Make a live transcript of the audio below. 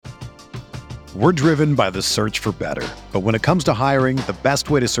We're driven by the search for better. But when it comes to hiring, the best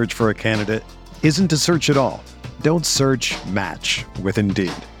way to search for a candidate isn't to search at all. Don't search, match with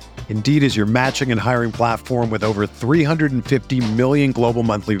Indeed. Indeed is your matching and hiring platform with over 350 million global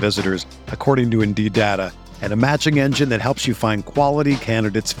monthly visitors, according to Indeed data, and a matching engine that helps you find quality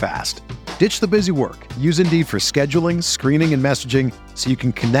candidates fast. Ditch the busy work. Use Indeed for scheduling, screening, and messaging so you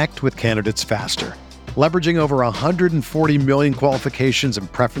can connect with candidates faster. Leveraging over 140 million qualifications and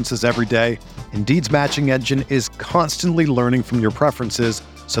preferences every day, Indeed's matching engine is constantly learning from your preferences,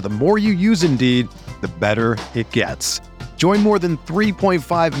 so the more you use Indeed, the better it gets. Join more than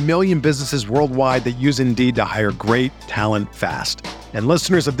 3.5 million businesses worldwide that use Indeed to hire great talent fast. And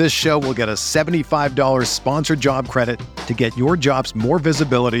listeners of this show will get a $75 sponsored job credit to get your jobs more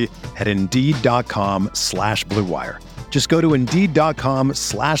visibility at Indeed.com/Blue Wire. Just go to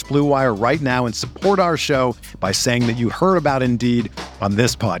Indeed.com/Blue Wire right now and support our show by saying that you heard about Indeed on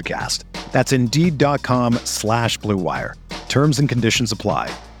this podcast. That's Indeed.com/Blue Wire. Terms and conditions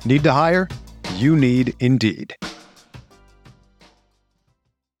apply. Need to hire? You need Indeed.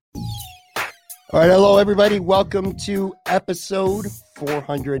 All right, hello, everybody. Welcome to episode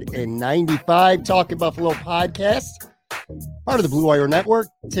 495, Talking Buffalo podcast, part of the Blue Wire Network.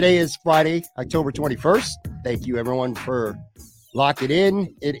 Today is Friday, October 21st. Thank you, everyone, for locking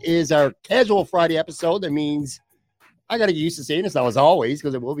in. It is our casual Friday episode. That means I got to get used to saying this now, as always,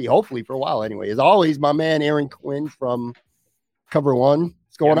 because it will be hopefully for a while anyway. As always, my man, Aaron Quinn from Cover One.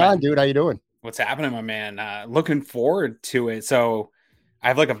 What's going on, dude? How you doing? What's happening, my man? Looking forward to it. So I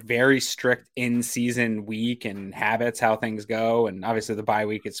have like a very strict in-season week and habits, how things go. And obviously the bye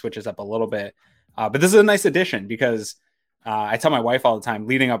week, it switches up a little bit. But this is a nice addition because I tell my wife all the time,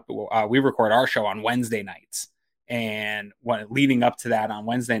 leading up, we record our show on Wednesday nights. And leading up to that on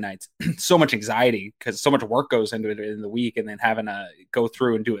Wednesday nights, so much anxiety because so much work goes into it in the week, and then having to go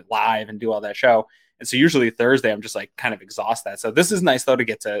through and do it live and do all that show. And so usually Thursday, I'm just like kind of exhausted. So this is nice though, to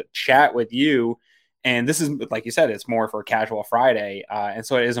get to chat with you. And this is, like you said, it's more for a casual Friday. And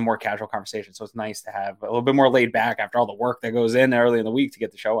so it is a more casual conversation. So it's nice to have a little bit more laid back after all the work that goes in early in the week to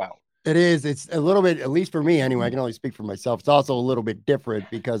get the show out. It is. It's a little bit, at least for me anyway, I can only speak for myself. It's also a little bit different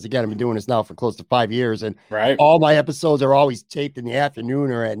because, again, I've been doing this now for close to 5 years. And all my episodes are always taped in the afternoon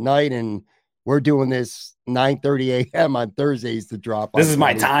or at night. And we're doing this 9:30 a.m. on Thursdays to drop. This is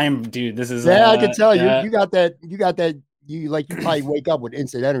my time, dude. This is I can tell you. You got that. You probably wake up with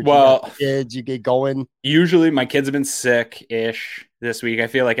instant energy. Well, kids, you get going. Usually my kids have been sick-ish this week. I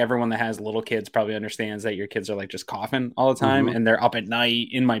feel like everyone that has little kids probably understands that your kids are like just coughing all the time, and they're up at night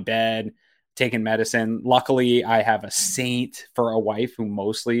in my bed taking medicine. Luckily, I have a saint for a wife who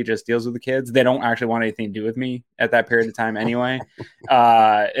mostly just deals with the kids. They don't actually want anything to do with me at that period of time anyway.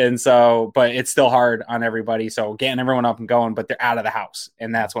 And so, but it's still hard on everybody. So getting everyone up and going, but they're out of the house.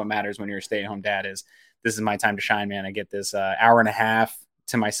 And that's what matters when you're a stay-at-home dad is, this is my time to shine, man. I get this hour and a half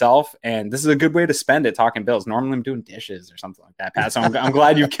to myself, and this is a good way to spend it talking Bills. Normally I'm doing dishes or something like that, Pat. So I'm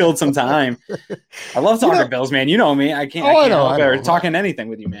glad you killed some time. I love talking Bills, man. You know me. I can't help talking anything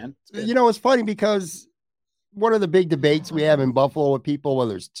with you, man. It's funny because one of the big debates we have in Buffalo with people,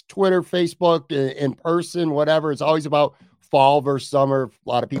 whether it's Twitter, Facebook, in person, whatever, it's always about fall versus summer. A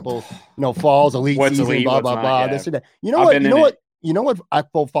lot of people, fall's elite season, elite, blah, blah, blah, this and that. You know what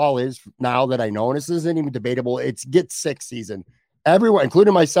fall is now that I know, and this isn't even debatable. It's get sick season. Everyone,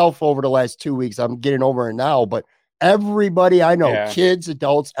 including myself, over the last 2 weeks, I'm getting over it now, but everybody I know, kids,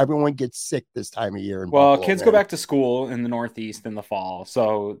 adults, everyone gets sick this time of year. Well, Buffalo, kids go back to school in the Northeast in the fall.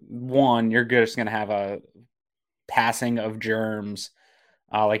 So one, you're just going to have a passing of germs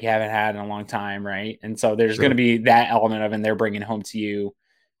like you haven't had in a long time, right? And so there's going to be that element of it, and they're bringing it home to you.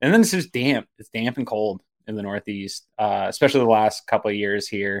 And then it's just damp. It's damp and cold in the Northeast, especially the last couple of years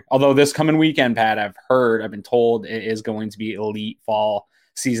here. Although this coming weekend, Pat, I've been told it is going to be elite fall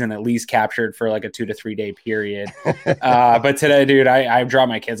season, at least captured for like a 2 to 3 day period. But today, dude, I drop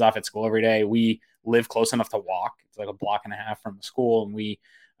my kids off at school every day. We live close enough to walk. It's like a block and a half from the school, and we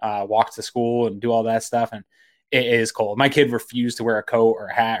walk to school and do all that stuff. And it is cold. My kid refused to wear a coat or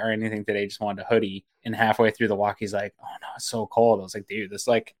a hat or anything today. Just wanted a hoodie. And halfway through the walk, he's like, "Oh no, it's so cold." I was like, "Dude, this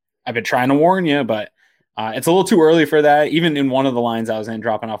I've been trying to warn you, but it's a little too early for that." Even in one of the lines I was in,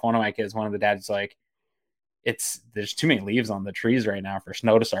 dropping off one of my kids, one of the dads like, there's too many leaves on the trees right now for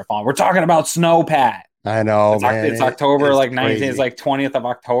snow to start falling. We're talking about snow, Pat. I know, it's October, like 19th, it's like 20th of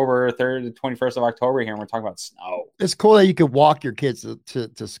October, 3rd, 21st of October here, and we're talking about snow. It's cool that you could walk your kids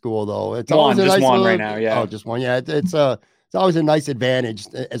to school, though. It's always just one right now, yeah. Oh, just one, yeah. It's always a nice advantage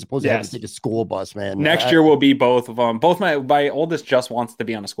as opposed to having to take a school bus, man. Next year will be both of them. Both my oldest just wants to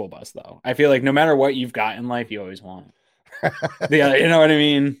be on a school bus, though. I feel like no matter what you've got in life, you always want. Yeah, you know what I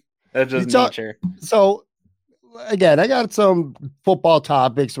mean? That's just nature. So again, I got some football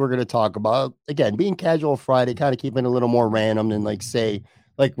topics we're going to talk about. Again, being casual Friday, kind of keeping it a little more random than like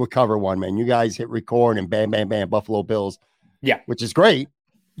we'll cover one, man. You guys hit record and bam, bam, bam, Buffalo Bills. Yeah. Which is great.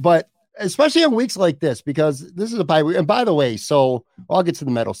 But especially on weeks like this, because this is a bye week. And by the way, so I'll get to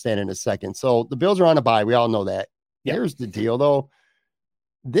the medal stand in a second. So the Bills are on a bye. We all know that. Yep. Here's the deal, though.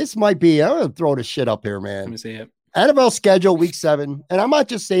 This might be, I'm going to throw this shit up here, man. Let me see it. NFL schedule week 7. And I'm not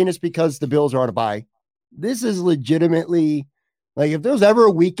just saying this because the Bills are on a bye. This is legitimately, like, if there's ever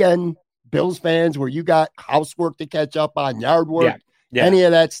a weekend, Bills fans, where you got housework to catch up on, yard work, any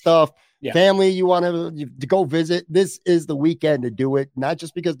of that stuff, family you want to go visit, this is the weekend to do it. Not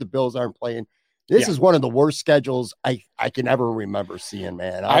just because the Bills aren't playing. This is one of the worst schedules I can ever remember seeing,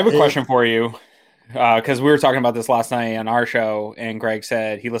 man. I have a question for you, because we were talking about this last night on our show, and Greg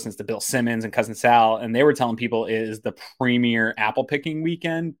said he listens to Bill Simmons and Cousin Sal, and they were telling people it is the premier apple picking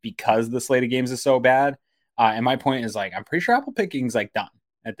weekend because the slate of games is so bad. And my point is, like, I'm pretty sure apple picking is like done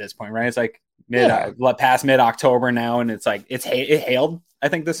at this point, right? It's like past mid-October now, and it's like it hailed, I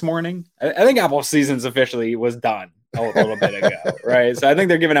think, this morning. I think apple season's officially was done a little bit ago, right? So I think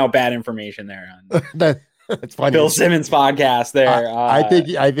they're giving out bad information there on that's funny. Bill Simmons podcast there. I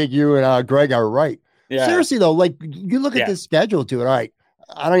think you and Greg are right. Yeah. Seriously though, like, you look at this schedule, dude. All right,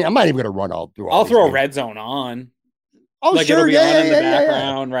 I'm not even going to run all through. I'll throw Red Zone on. Oh, like, sure, it'll be on in the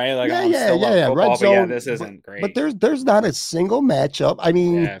background, right? Like, football, Red Zone, this isn't great. But there's not a single matchup. I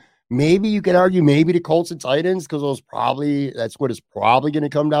mean, maybe you could argue maybe the Colts and Titans, because that's what it's probably going to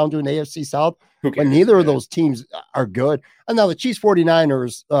come down to in AFC South. But neither of those teams are good. And now the Chiefs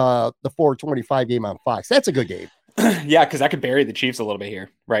 49ers, the 4:25 game on Fox, that's a good game. Yeah, because I could bury the Chiefs a little bit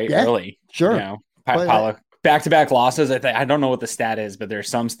here, right? Yeah, early, sure. You know, back-to-back losses. I don't know what the stat is, but there's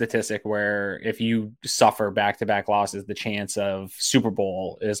some statistic where if you suffer back-to-back losses, the chance of Super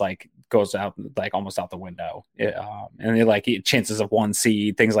Bowl goes out, like, almost out the window. And chances of 1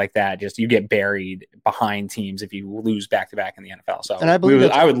 seed, things like that. Just you get buried behind teams if you lose back-to-back in the NFL. So, and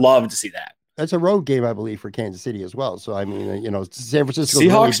I would love to see that. That's a road game, I believe, for Kansas City as well. So, I mean, San Francisco.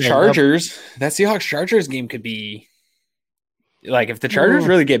 Seahawks Chargers. That Seahawks Chargers game could be, like, if the Chargers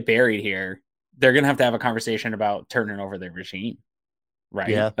really get buried here, they're going to have a conversation about turning over their regime, right?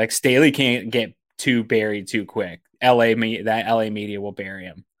 Yeah. Like, Staley can't get too buried too quick. LA media will bury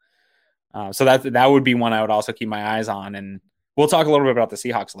him. So that would be one I would also keep my eyes on. And we'll talk a little bit about the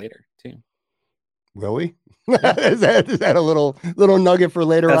Seahawks later too. Will we? is that a little nugget for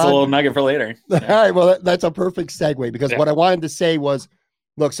later? That's a little nugget for later. Yeah. All right. Well, that's a perfect segue, because what I wanted to say was,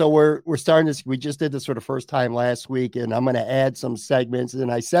 look, so we're starting this. We just did this for the first time last week, and I'm going to add some segments.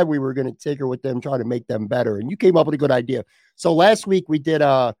 And I said we were going to tinker with them, try to make them better. And you came up with a good idea. So last week we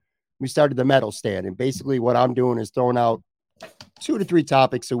started the medal stand, and basically what I'm doing is throwing out 2 to 3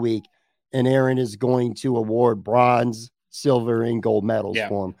 topics a week, and Aaron is going to award bronze, silver, and gold medals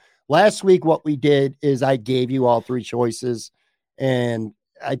for him. Last week, what we did is I gave you all 3 choices, and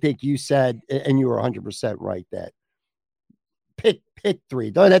I think you said, and you were 100% right, that pick 3.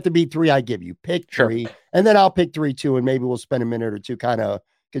 Don't have to be 3 I give you. Pick 3, and then I'll pick 3 too, and maybe we'll spend a minute or two kind of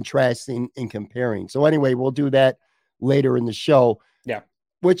contrasting and comparing. So anyway, we'll do that later in the show. Yeah.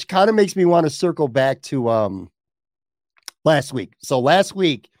 Which kind of makes me want to circle back to last week. So last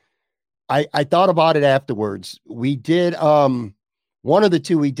week, I thought about it afterwards. We did one of the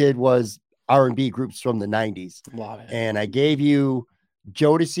 2 we did was R&B groups from the 90s. Love it. And I gave you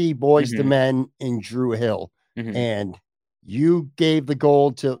Jodeci, Boyz II Men, and Drew Hill. And you gave the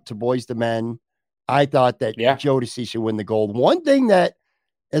gold to Boyz II Men. I thought that Jodeci should win the gold. One thing that,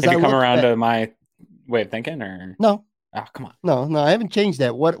 as I come around to my way of thinking, or no? Oh, come on. No, I haven't changed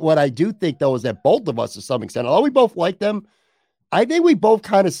that. What I do think, though, is that both of us, to some extent, although we both like them, I think we both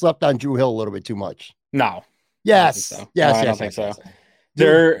kind of slept on Drew Hill a little bit too much. No. Yes. So. Yes. I don't think so.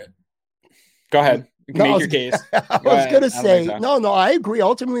 Go ahead. You can make your case. I was going to say, no, I agree.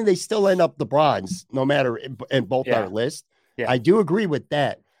 Ultimately, they still end up the bronze, no matter in both our lists. Yeah. I do agree with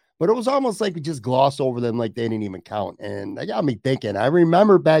that. But it was almost like we just glossed over them like they didn't even count. And that got me thinking. I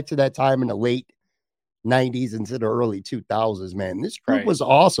remember back to that time in the late 90s into the early 2000s, man. This group was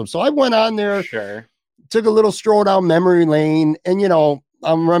awesome. So I went on there, took a little stroll down memory lane. And,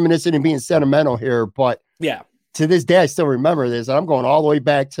 I'm reminiscing and being sentimental here. But to this day, I still remember this. I'm going all the way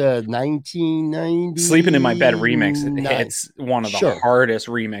back to 1990. Sleeping in My Bed remix. It's one of the hardest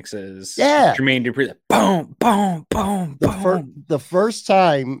remixes. Yeah. Jermaine Dupri. Boom, boom, boom, boom. The first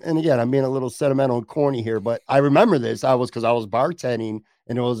time, and again, I'm being a little sentimental and corny here, but I remember this. Because I was bartending,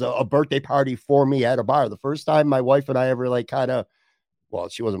 and it was a birthday party for me at a bar. The first time my wife and I ever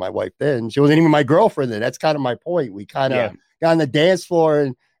she wasn't my wife then. She wasn't even my girlfriend then. That's kind of my point. We kind of got on the dance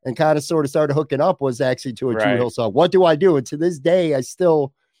floor, and kind of sort of started hooking up was actually to a Drew Right. Hill song. What Do I Do? And to this day, I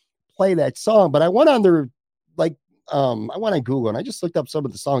still play that song. But I went on their I went on Google and I just looked up some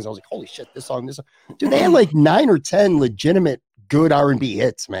of the songs. I was like, holy shit, this song. Dude, they had like 9 or 10 legitimate good R&B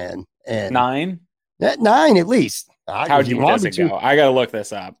hits, man. And 9? 9 at least. How deep does it go? I gotta look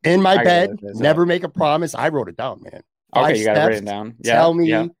this up. In my bed, never make a promise. I wrote it down, man. Okay, you gotta write it down. Yeah, Tell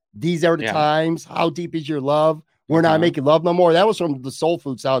me, these are the times. How deep is your love? We're not making love no more. That was from the Soul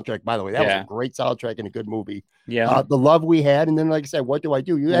Food soundtrack, by the way. That was a great soundtrack and a good movie. Yeah. The Love We Had, and then like I said, What Do I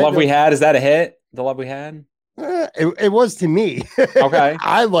Do? Love We Had, is that a hit? The Love We Had? It was to me. Okay.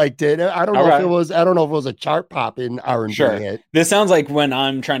 I liked it. I don't know if it was. I don't know if it was a chart popping R&B hit. This sounds like when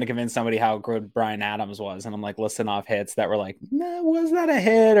I'm trying to convince somebody how good Bryan Adams was, and I'm like listing off hits that were like, nah, was that a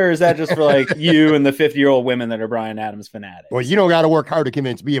hit, or is that just for like you and the 50-year-old women that are Bryan Adams fanatics? Well, you don't got to work hard to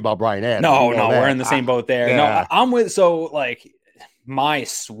convince me about Bryan Adams. No, we're in the same boat there. Yeah. No, I'm with. So like, my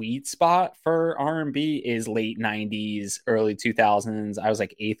sweet spot for R&B is late 90s, early 2000s. I was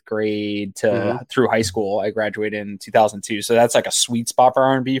like 8th grade to through high school. I graduated in 2002. So that's like a sweet spot for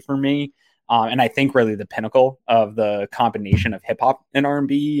R&B for me. And I think really the pinnacle of the combination of hip hop and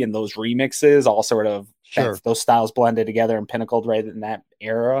R&B and those remixes, all sort of those styles blended together and pinnacled right in that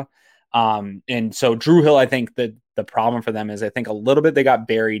era. And so Drew Hill, I think that the problem for them is I think a little bit they got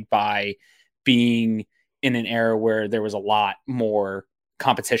buried by being in an era where there was a lot more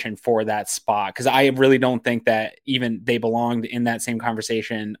competition for that spot. Cause I really don't think that even they belonged in that same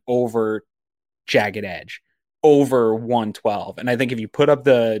conversation over Jagged Edge, over 112. And I think if you put up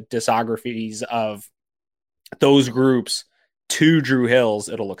the discographies of those groups to Drew Hill's,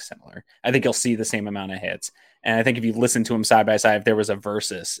 it'll look similar. I think you'll see the same amount of hits. And I think if you listen to them side by side, if there was a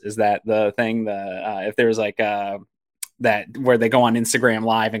versus, is that the thing, if there was like that where they go on Instagram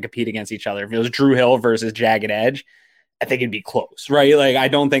Live and compete against each other. If it was Drew Hill versus Jagged Edge, I think it'd be close, right? Like, I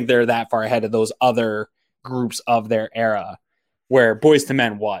don't think they're that far ahead of those other groups of their era where Boyz II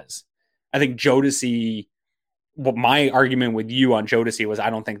Men was. I think Jodeci, well, my argument with you on Jodeci was I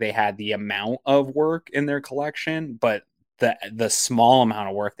don't think they had the amount of work in their collection, but the small amount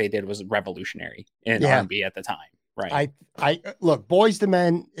of work they did was revolutionary in R&B at the time, right? I look, Boyz II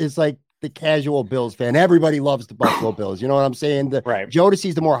Men is like the casual Bills fan. Everybody loves the Buffalo Bills. You know what I'm saying?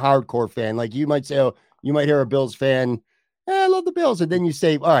 Jodeci's the more hardcore fan. Like you might say, you might hear a Bills fan, I love the Bills. And then you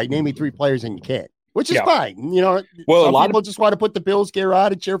say, all right, name me 3 players and you can't, which is fine. You know, well, some people just want to put the Bills gear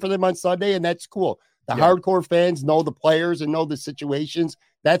on and cheer for them on Sunday. And that's cool. The hardcore fans know the players and know the situations.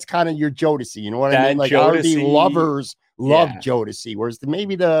 That's kind of your Jodeci. You know what I mean? Like R&B lovers love Jodeci. Whereas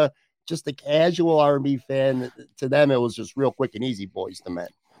maybe just the casual R&B fan, to them, it was just real quick and easy Boyz II Men.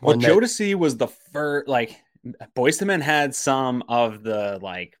 Well, Jodeci was the first, like, Boyz II Men had some of the,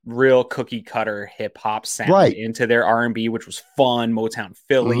 like, real cookie cutter hip hop sound into their R&B, which was fun. Motown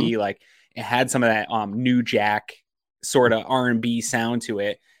Philly, like, it had some of that New Jack sort of R&B sound to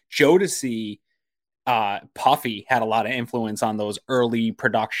it. Jodeci, Puffy had a lot of influence on those early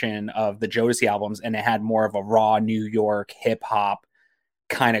production of the Jodeci albums, and it had more of a raw New York hip hop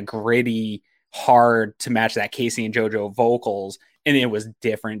kind of gritty, hard to match that Casey and JoJo vocals. And it was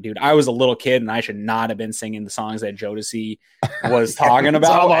different, dude. I was a little kid and I should not have been singing the songs that Jodeci was talking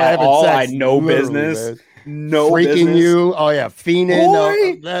about at all. I had no business. Man. No freaking business. You. Oh, yeah.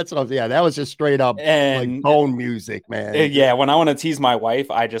 Fiending. That's what, that was just straight up and, like bone music, man. Yeah. When I want to tease my wife,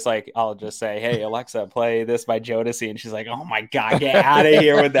 I'll just say, hey, Alexa, play this by Jodeci. And she's like, oh my God, get out of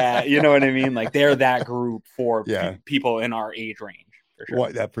here with that. You know what I mean? Like they're that group for people in our age range. For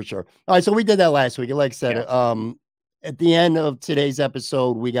sure. That for sure. All right. So we did that last week. Like I said, at the end of today's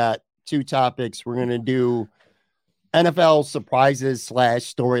episode, we got 2 topics. We're going to do NFL surprises /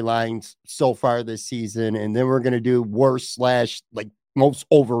 storylines so far this season. And then we're going to do worst / like most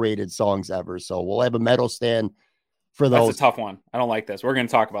overrated songs ever. So we'll have a medal stand for those. That's a tough one. I don't like this. We're going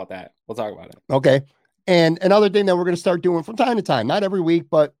to talk about that. We'll talk about it. Okay. And another thing that we're going to start doing from time to time, not every week,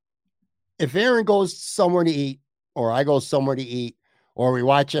 but if Aaron goes somewhere to eat or I go somewhere to eat, or we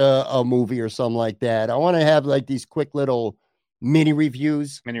watch a movie or something like that, I want to have like these quick little mini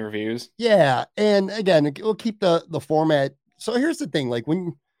reviews. Yeah. And again, we'll keep the format. So here's the thing. Like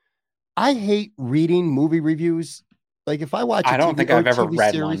when I hate reading movie reviews, like if I watch, I don't think I've ever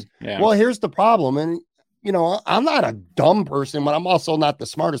read one. Yeah. Well, here's the problem. And you know, I'm not a dumb person, but I'm also not the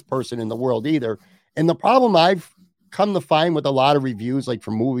smartest person in the world either. And the problem I've come to find with a lot of reviews, like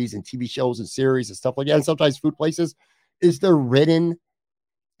for movies and TV shows and series and stuff like that, and sometimes food places, is they're written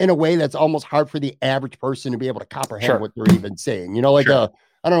in a way that's almost hard for the average person to be able to comprehend what they're even saying. You know, like I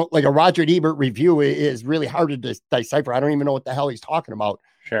don't know, like a Roger Ebert review is really hard to decipher. I don't even know what the hell he's talking about.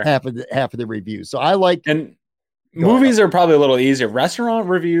 Half of the review. So I like, and Movies are probably a little easier. Restaurant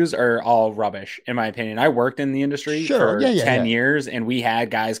reviews are all rubbish, in my opinion. I worked in the industry for 10 years, and we had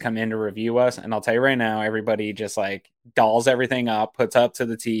guys come in to review us. And I'll tell you right now, everybody just like dolls everything up, puts up to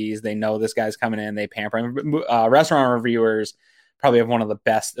the T's. They know this guy's coming in. They pamper him. Restaurant reviewers probably have one of the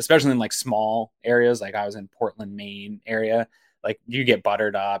best, especially in like small areas. Like I was in Portland, Maine area. Like you get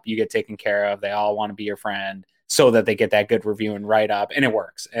buttered up, you get taken care of. They all want to be your friend, so that they get that good review and write up, and it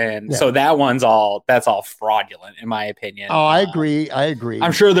works. And so that's all fraudulent in my opinion. Oh, I agree.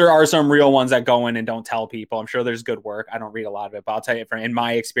 I'm sure there are some real ones that go in and don't tell people. I'm sure there's good work. I don't read a lot of it, but I'll tell you, in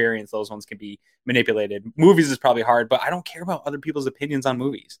my experience, those ones can be manipulated. Movies is probably hard, but I don't care about other people's opinions on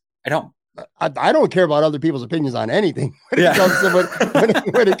movies. I don't care about other people's opinions on anything when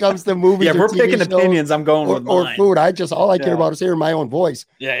it comes to movies. Yeah, we're picking opinions. I'm going with or food. All I care about is hearing my own voice.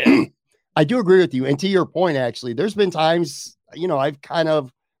 Yeah. I do agree with you. And to your point, actually, there's been times, I've kind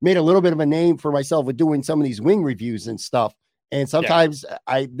of made a little bit of a name for myself with doing some of these wing reviews and stuff. And sometimes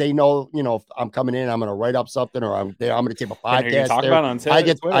they know, if I'm coming in, I'm going to write up something, or I'm going to tape a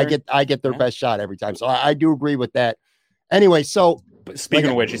podcast. I get their best shot every time. So I do agree with that. Anyway, so but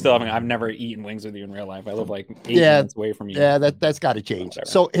speaking of which, I've never eaten wings with you in real life. I live like 8 minutes away from you. Yeah, that's got to change.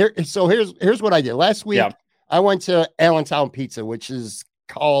 Whatever. So here's what I did last week. Yeah. I went to Allentown Pizza, which is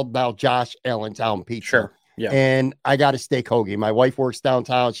called now Josh Allentown Pizza. Sure. Yeah. And I got a steak hoagie. My wife works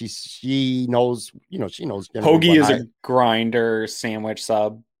downtown. She knows, she knows. Hoagie is a grinder sandwich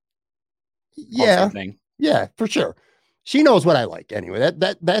sub. Yeah. Yeah, for sure. She knows what I like anyway.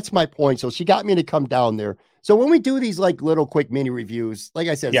 That's my point. So she got me to come down there. So when we do these like little quick mini reviews, like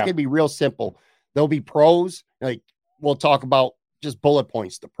I said, it's gonna be real simple. There'll be pros, like we'll talk about just bullet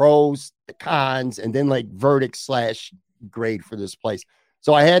points, the pros, the cons, and then like verdict / grade for this place.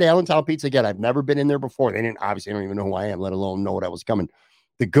 So I had Allentown Pizza again. I've never been in there before. They obviously don't even know who I am, let alone know what I was coming.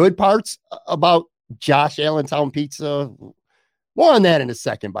 The good parts about Josh Allentown Pizza, more on that in a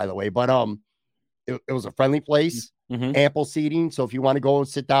second, by the way. But it was a friendly place, ample seating. So if you want to go and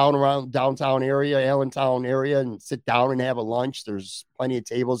sit down around downtown area, Allentown area, and sit down and have a lunch, there's plenty of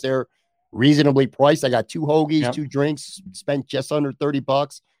tables there, reasonably priced. I got 2 hoagies, 2 drinks, spent just under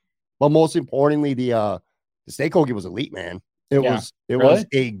 $30. But most importantly, the steak hoagie was elite, man. It was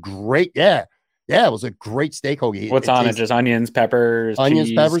a great, it was a great steak hoagie. What's on it? Just onions, peppers,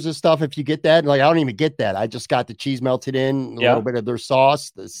 cheese. Peppers and stuff. If you get that, like I don't even get that. I just got the cheese melted in, a little bit of their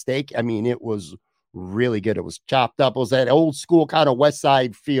sauce, the steak. I mean, it was really good. It was chopped up. It was that old school kind of West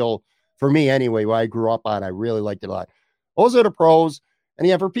Side feel for me anyway, where I grew up on. I really liked it a lot. Those are the pros.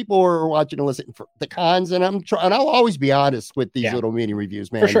 And for people who are watching and listening, for the cons, and I'll always be honest with these little mini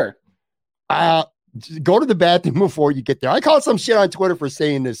reviews, man. For sure. Go to the bathroom before you get there. I caught some shit on Twitter for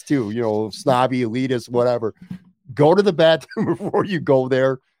saying this too, snobby, elitist, whatever. Go to the bathroom before you go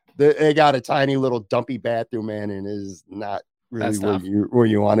there. They got a tiny little dumpy bathroom, man, and it is not really where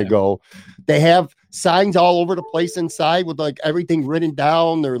you want to go. They have signs all over the place inside with like everything written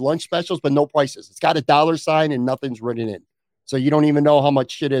down, their lunch specials, but no prices. It's got a dollar sign and nothing's written in. So you don't even know how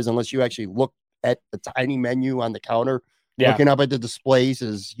much shit is unless you actually look at the tiny menu on the counter. Yeah. Looking up at the displays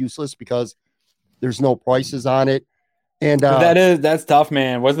is useless because there's no prices on it. And that's tough,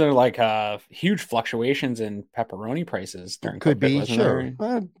 man. Wasn't there like huge fluctuations in pepperoni prices during could COVID, be sure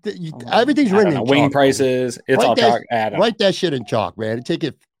everything's written in wing chalk, prices, it's all chalk. Write that shit in chalk, man. It'd take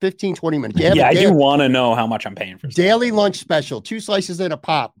it 15-20 minutes. I do want to know how much I'm paying for daily stuff. Lunch special, 2 slices in a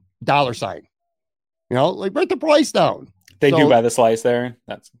pop, dollar sign. Like write the price down. They do by the slice there.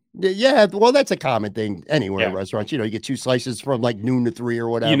 Well, that's a common thing anywhere at restaurants. You get 2 slices from like noon to 3 or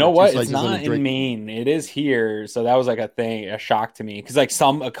whatever. You know what? It's not in Maine. It is here. So that was like a shock to me. Because like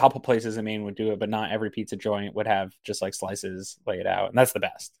a couple places in Maine would do it, but not every pizza joint would have just like slices laid out. And that's the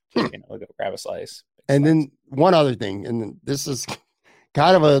best. Go grab a slice. And then one other thing, and this is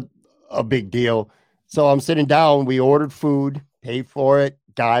kind of a big deal. So I'm sitting down. We ordered food, paid for it,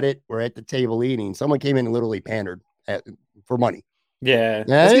 got it. We're at the table eating. Someone came in and literally pandered for money. Yeah, it's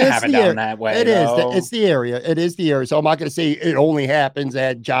gonna happen down that way. It is. It's the area. It is the area. So I'm not going to say it only happens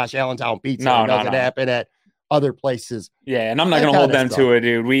at Josh Allentown Pizza. It doesn't happen at other places. Yeah, and I'm not going to hold them to it,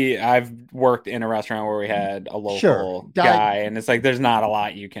 dude. I've worked in a restaurant where we had a local guy, and it's like there's not a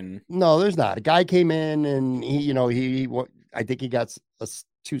lot you can. No, there's not. A guy came in and he I think he got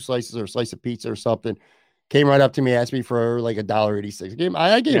 2 slices or a slice of pizza or something. Came right up to me, asked me for like $1.86.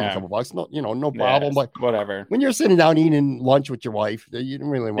 I gave him a couple bucks. No, no problem. But whatever. When you're sitting down eating lunch with your wife, you don't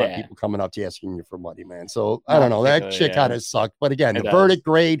really want people coming up to you asking you for money, man. So I don't know. That shit kind of sucked. But again, the verdict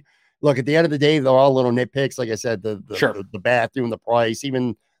grade. Look, at the end of the day, they're all little nitpicks. Like I said, the bathroom, the price,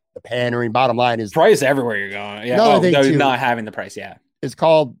 even the pandering. Bottom line is price everywhere you're going. Yeah, not having the price. Yeah, it's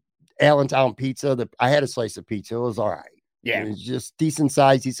called Allentown pizza. I had a slice of pizza. It was all right. Yeah. It was just decent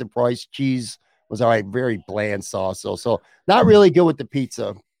size, decent price. Cheese was all right. Very bland sauce. So not really good with the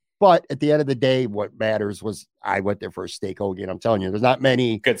pizza. But at the end of the day, what matters was I went there for a steak hoagie. And I'm telling you, there's not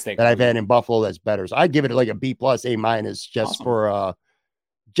many Good steak that I've hoagie. had in Buffalo that's better. So I'd give it like a B+, A- just Awesome.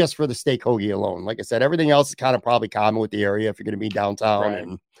 just for the steak hoagie alone. Like I said, everything else is kind of probably common with the area if you're going to be downtown Right.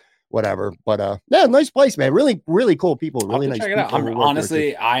 and whatever. But yeah, nice place, man. Really, really cool people. Really nice check it people. out.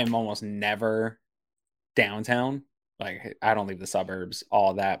 Honestly, I am almost never downtown. Like, I don't leave the suburbs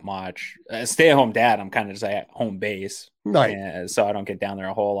all that much. Stay-at-home dad, I'm kind of just at home base, right? So I don't get down there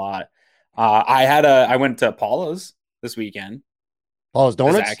a whole lot. I went to Paula's this weekend. Paula's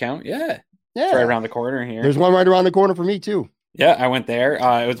Donuts. Does that count? Yeah. Yeah. It's right around the corner here. There's one right around the corner for me too. Yeah, I went there.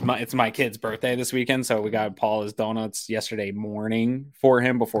 It's my kid's birthday this weekend, so we got Paula's Donuts yesterday morning for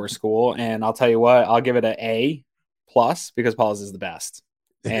him before school. And I'll tell you what, I'll give it an A+ because Paula's is the best.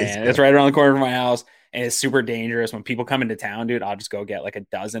 And it's right around the corner from my house. And it's super dangerous. When people come into town, dude, I'll just go get like a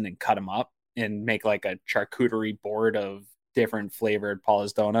dozen and cut them up and make like a charcuterie board of different flavored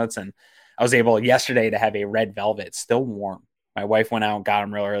Paula's Donuts. And I was able yesterday to have a red velvet, still warm. My wife went out and got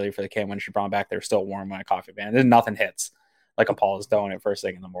them real early for the kid. When she brought them back, they're still warm when I coffee van. There's nothing hits like a Paula's donut first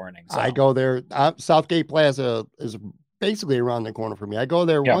thing in the morning. So. I go there. Southgate Plaza is basically around the corner for me. I go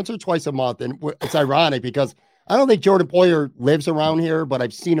there once or twice a month. And it's ironic because I don't think Jordan Poyer lives around here, but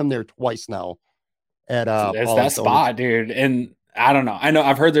I've seen him there twice now. At it's that spot, dude. And I don't know.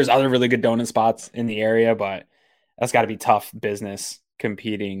 I've heard there's other really good donut spots in the area, but that's got to be tough business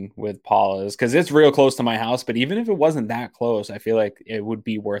competing with Paula's because it's real close to my house. But even if it wasn't that close, I feel like it would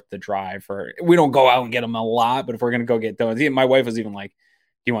be worth the drive. We don't go out and get them a lot, but if we're gonna go get donuts, my wife was even like,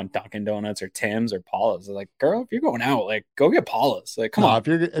 do you want Dunkin' Donuts or Tim's or Paula's? I was like, girl, if you're going out, like, go get Paula's. Like, come on,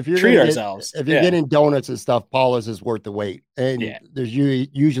 if you're treat ourselves. If you're getting donuts and stuff, Paula's is worth the wait. And there's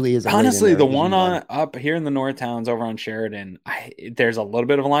usually is. Honestly, the one up here in the North Towns over on Sheridan, there's a little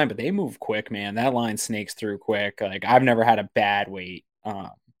bit of a line, but they move quick, man. That line snakes through quick. Like, I've never had a bad wait.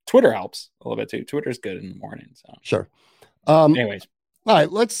 Twitter helps a little bit too. Twitter's good in the morning. So sure. Anyways. All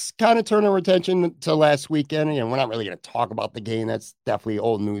right, let's kind of turn our attention to last weekend. And we're not really going to talk about the game. That's definitely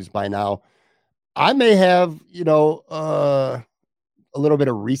old news by now. I may have, a little bit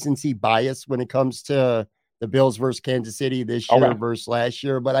of recency bias when it comes to the Bills versus Kansas City this year versus last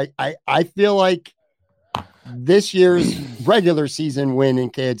year. But I feel like this year's regular season win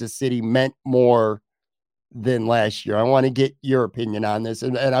in Kansas City meant more than last year. I want to get your opinion on this.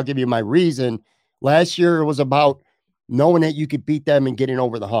 And I'll give you my reason. Last year, it was about knowing that you could beat them and getting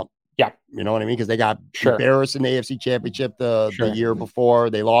over the hump. Yeah. You know what I mean? Because they got embarrassed in the AFC Championship the year before.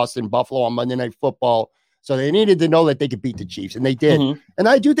 They lost in Buffalo on Monday Night Football. So they needed to know that they could beat the Chiefs, and they did. Mm-hmm. And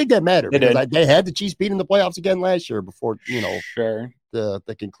I do think that mattered because they had the Chiefs beat in the playoffs again last year before,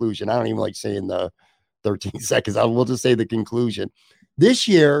 the conclusion. I don't even like saying the 13 seconds. I will just say the conclusion. This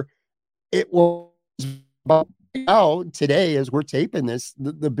year, it was about now, today, as we're taping this,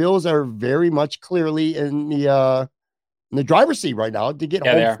 the Bills are very much clearly in the driver's seat right now to get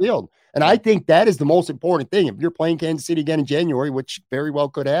home field. And I think that is the most important thing. If you're playing Kansas City again in January, which very well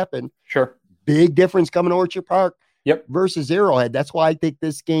could happen. Sure. Big difference coming to Orchard Park versus Arrowhead. That's why I think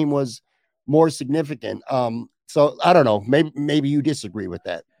this game was more significant. So I don't know. Maybe you disagree with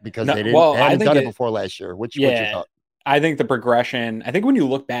that because they hadn't done it before last year. What's your thought? I think the progression, I think when you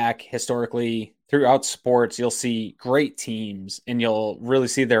look back historically throughout sports, you'll see great teams and you'll really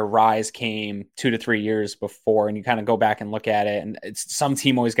see their rise came 2 to 3 years before. And you kind of go back and look at it and it's some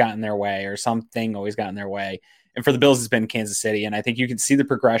team always got in their way or something always got in their way. And for the Bills, it's been Kansas City. And I think you can see the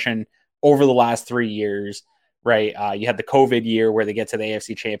progression over the last 3 years, right? You had the COVID year where they get to the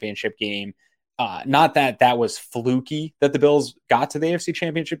AFC Championship game. Not that was fluky that the Bills got to the AFC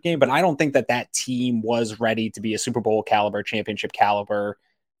Championship game, but I don't think that team was ready to be a Super Bowl caliber, championship caliber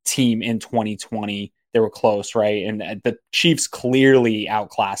team in 2020. They were close, right? And the Chiefs clearly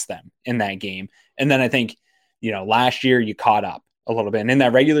outclassed them in that game. And then I think, last year you caught up a little bit. And in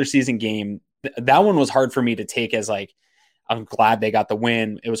that regular season game, that one was hard for me to take as like, I'm glad they got the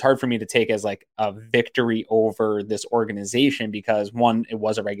win. It was hard for me to take as like a victory over this organization because one, it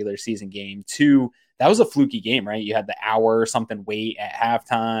was a regular season game. Two, that was a fluky game, right? You had the hour or something wait at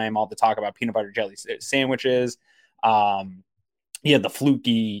halftime, all the talk about peanut butter jelly sandwiches. You had the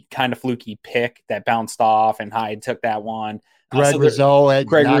fluky pick that bounced off and Hyde took that one. Greg Rousseau had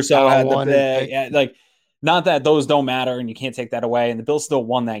the pick. Yeah, like, not that those don't matter and you can't take that away. And the Bills still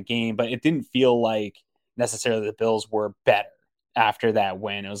won that game, but it didn't feel like necessarily the Bills were better after that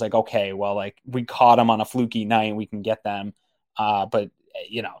win. It was like, okay, well, like we caught them on a fluky night and we can get them. But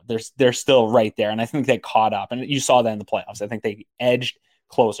they're still right there. And I think they caught up and you saw that in the playoffs. I think they edged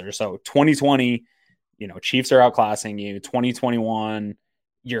closer. So 2020, Chiefs are outclassing you. 2021,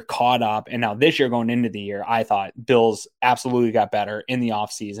 you're caught up. And now this year going into the year, I thought Bills absolutely got better in the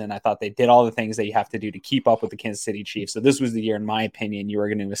offseason. I thought they did all the things that you have to do to keep up with the Kansas City Chiefs. So this was the year, in my opinion, you were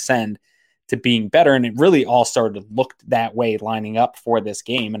going to ascend to being better. And it really all started to look that way lining up for this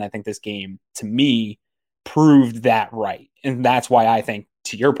game. And I think this game, to me, proved that right. And that's why I think,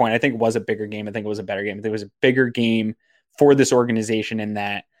 to your point, I think it was a bigger game. I think it was a better game. I think it was a bigger game for this organization in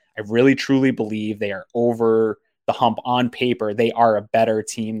that I really truly believe they are over the hump on paper. They are a better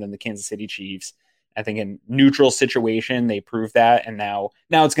team than the Kansas City Chiefs. I think in neutral situation, they proved that. And now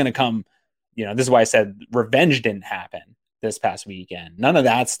it's going to come, this is why I said revenge didn't happen this past weekend. None of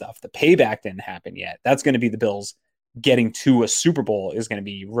that stuff. The payback didn't happen yet. That's going to be the Bills getting to a Super Bowl is going to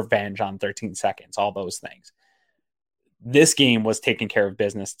be revenge on 13 seconds, all those things. This game was taking care of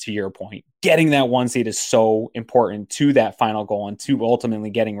business, to your point. Getting that 1 seed is so important to that final goal and to ultimately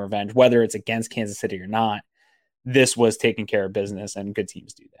getting revenge, whether it's against Kansas City or not. This was taking care of business, and good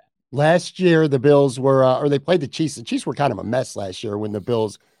teams do that. Last year, the Bills were, or they played the Chiefs. The Chiefs were kind of a mess last year when the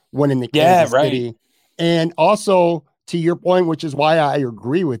Bills went into Kansas City. And also, to your point, which is why I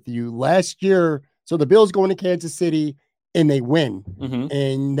agree with you, last year, so the Bills go into Kansas City and they win,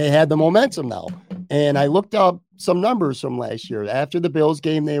 and they had the momentum now. And I looked up some numbers from last year. After the Bills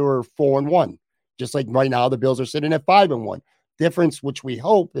game, they were 4-1. Just like right now, the Bills are sitting at 5-1. Difference, which we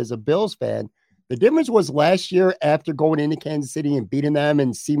hope as a Bills fan, the difference was last year after going into Kansas City and beating them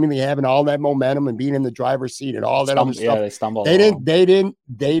and seemingly having all that momentum and being in the driver's seat and all that other stuff. They stumbled. They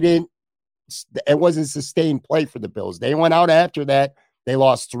didn't. It wasn't sustained play for the Bills. They went out after that. They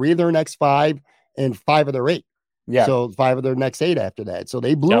lost 3 of their next 5 and 5 of their 8. Yeah. So 5 of their next 8 after that. So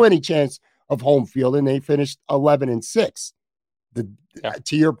they blew any chance of home field, and they finished 11-6.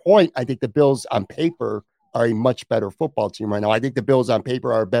 To your point, I think the Bills on paper are a much better football team right now. I think the Bills on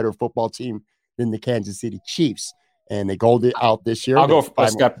paper are a better football team than the Kansas City Chiefs, and they gold it out this year. I'll go a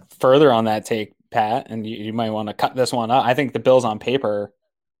step further on that take, Pat, and you might want to cut this one up. I think the Bills on paper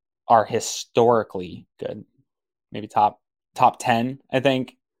are historically good, maybe top 10. I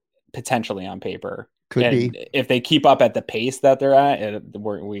think potentially on paper. Could and be. If they keep up at the pace that they're at,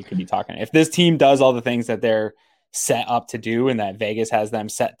 we could be talking. If this team does all the things that they're set up to do and that Vegas has them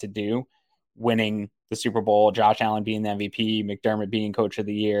set to do, winning the Super Bowl, Josh Allen being the MVP, McDermott being coach of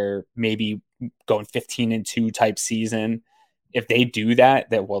the year, maybe going 15-2 type season. If they do that,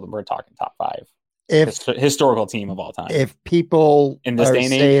 we're talking top 5. Historical team of all time. If people in this are day and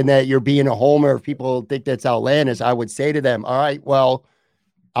saying age, that you're being a homer, if people think that's outlandish, I would say to them, all right, well,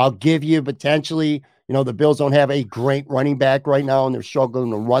 I'll give you potentially, the Bills don't have a great running back right now, and they're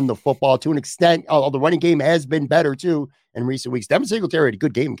struggling to run the football to an extent. Although the running game has been better too in recent weeks. Devin Singletary had a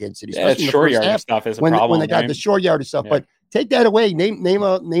good game in Kansas City. Yeah, short yardage stuff is a problem. When they got the short yardage stuff, but take that away. Name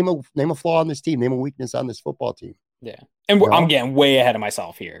a flaw on this team. Name a weakness on this football team. Yeah, and I'm getting way ahead of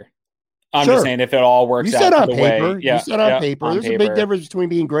myself here. I'm just saying if it all works out. You said on paper. You said on paper. There's a big difference between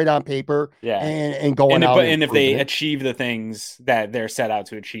being great on paper and going out. And if they achieve the things that they're set out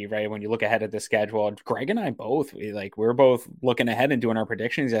to achieve, right? When you look ahead at the schedule, Greg and I both, we're both looking ahead and doing our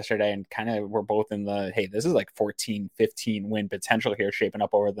predictions yesterday, and kind of we're both in the, hey, this is like 14, 15 win potential here shaping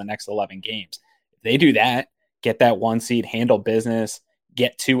up over the next 11 games. If they do that, get that 1 seed, handle business,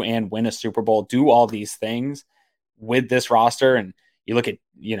 get to and win a Super Bowl, do all these things with this roster. And you look at,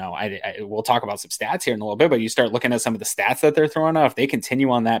 we'll talk about some stats here in a little bit, but you start looking at some of the stats that they're throwing out. If they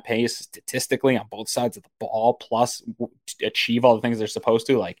continue on that pace statistically on both sides of the ball, plus achieve all the things they're supposed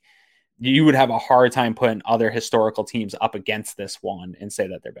to, like, you would have a hard time putting other historical teams up against this one and say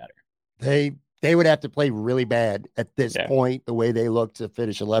that they're better. They would have to play really bad at this point, the way they look, to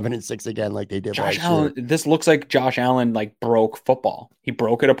finish 11-6 again, like they did last year. This looks like Josh Allen broke football. He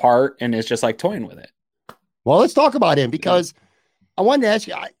broke it apart and is just toying with it. Well, let's talk about him, because I wanted to ask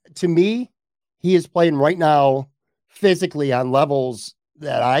you, to me, he is playing right now physically on levels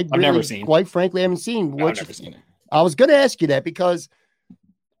that I've never seen. Quite frankly, haven't seen. I've never seen it. I was going to ask you that because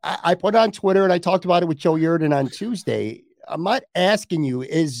I put on Twitter and I talked about it with Joe Yurden on Tuesday. I'm not asking you,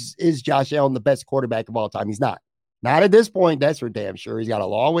 is Josh Allen the best quarterback of all time? He's not. Not at this point, that's for damn sure. He's got a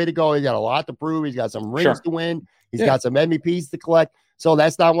long way to go. He's got a lot to prove. He's got some rings to win. He's got some MVPs to collect. So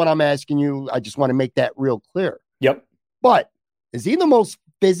that's not what I'm asking you. I just want to make that real clear. Yep. But is he the most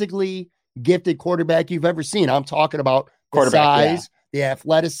physically gifted quarterback you've ever seen? I'm talking about the size, the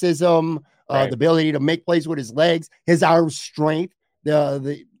athleticism, the ability to make plays with his legs, his arm strength,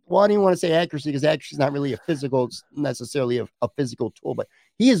 well, I didn't want to say accuracy, because accuracy is not really necessarily a physical tool, but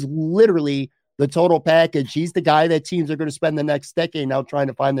he is literally the total package. He's the guy that teams are going to spend the next decade now trying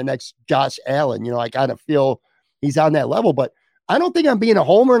to find the next Josh Allen. I kind of feel he's on that level, but I don't think I'm being a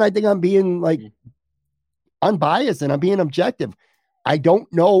homer, and I think I'm being like unbiased and I'm being objective. I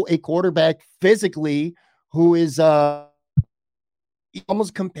don't know a quarterback physically who is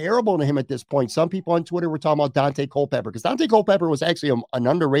almost comparable to him at this point. Some people on Twitter were talking about Dante Culpepper, because Dante Culpepper was actually an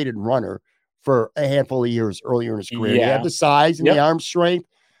underrated runner for a handful of years earlier in his career. He had the size and the arm strength.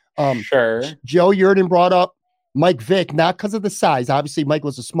 Sure. Joe Yurden brought up Mike Vick, not because of the size. Obviously, Mike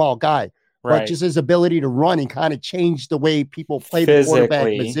was a small guy, but just his ability to run and kind of change the way people play the quarterback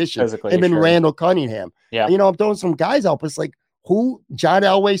position. Him and Randall Cunningham. Yeah. You know, I'm throwing some guys out, but it's like, who John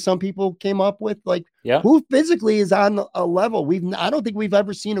Elway, some people came up with, like, who physically is on a level. I don't think we've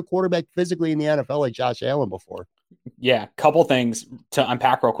ever seen a quarterback physically in the NFL like Josh Allen before. Yeah, couple things to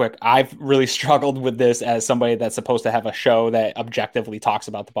unpack real quick. I've really struggled with this as somebody that's supposed to have a show that objectively talks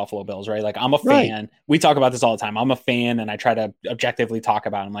about the Buffalo Bills, right? Like, I'm a fan. Right. We talk about this all the time. I'm a fan, and I try to objectively talk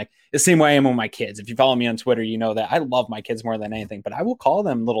about them. Like, the same way I am with my kids. If you follow me on Twitter, you know that I love my kids more than anything, but I will call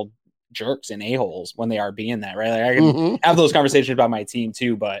them little jerks and a-holes when they are being that, right? Like, I can have those conversations about my team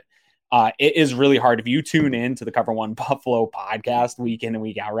too, but it is really hard. If you tune in to the Cover One Buffalo podcast week in and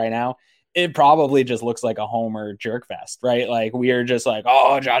week out right now, it probably just looks like a homer jerk fest, right? Like, we are just like,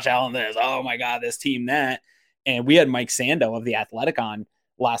 oh, Josh Allen this, oh my God, this team that. And we had Mike Sando of The Athletic on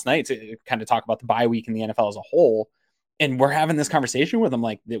last night to kind of talk about the bye week in the NFL as a whole. And we're having this conversation with him.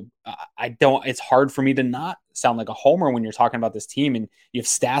 Like, it's hard for me to not sound like a homer when you're talking about this team and you have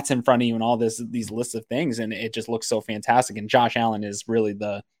stats in front of you and all these lists of things. And it just looks so fantastic. And Josh Allen is really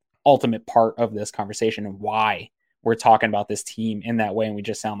the ultimate part of this conversation and why we're talking about this team in that way. And we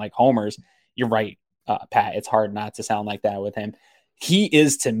just sound like homers. You're right, Pat. It's hard not to sound like that with him. He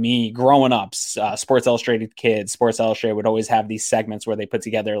is, to me, growing up, Sports Illustrated kids, Sports Illustrated would always have these segments where they put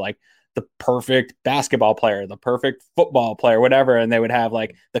together like the perfect basketball player, the perfect football player, whatever. And they would have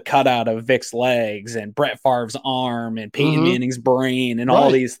like the cutout of Vic's legs and Brett Favre's arm and Peyton Manning's brain and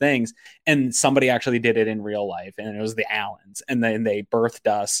all these things. And somebody actually did it in real life. And it was the Allens. And then they birthed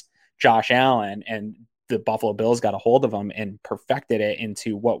us Josh Allen, and the Buffalo Bills got a hold of him and perfected it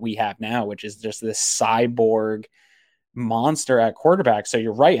into what we have now, which is just this cyborg monster at quarterback. So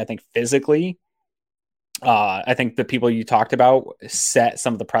you're right. I think physically, I think the people you talked about set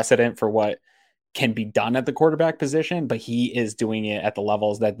some of the precedent for what can be done at the quarterback position, but he is doing it at the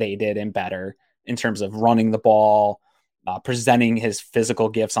levels that they did and better in terms of running the ball, presenting his physical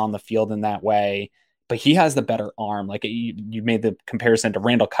gifts on the field in that way. But he has the better arm. Like, you made the comparison to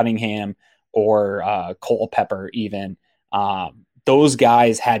Randall Cunningham or Culpepper even. Those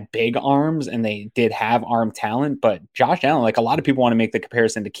guys had big arms and they did have arm talent, but Josh Allen, like, a lot of people want to make the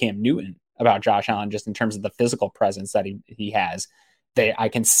comparison to Cam Newton about Josh Allen just in terms of the physical presence that he has. I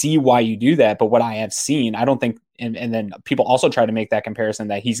can see why you do that, but what I have seen, I don't think, and then people also try to make that comparison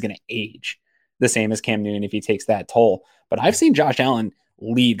that he's going to age the same as Cam Newton if he takes that toll. But I've seen Josh Allen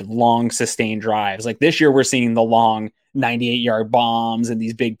lead long sustained drives. Like, this year we're seeing the long 98-yard bombs and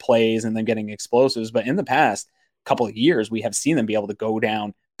these big plays and then getting explosives. But in the past couple of years, we have seen them be able to go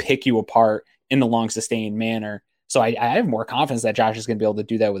down, pick you apart in the long sustained manner. So I have more confidence that Josh is going to be able to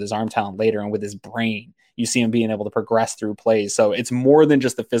do that with his arm talent later and with his brain. You see him being able to progress through plays. So it's more than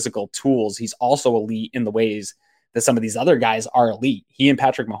just the physical tools. He's also elite in the ways that some of these other guys are elite. He and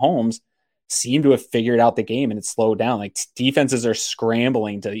Patrick Mahomes seem to have figured out the game and it's slowed down. Like, defenses are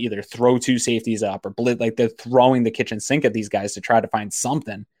scrambling to either throw two safeties up or blitz. Like, they're throwing the kitchen sink at these guys to try to find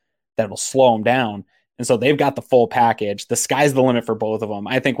something that will slow them down. And so they've got the full package. The sky's the limit for both of them.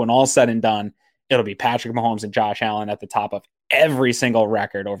 I think when all's said and done, it'll be Patrick Mahomes and Josh Allen at the top of every single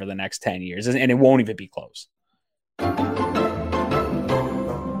record over the next 10 years. And it won't even be close.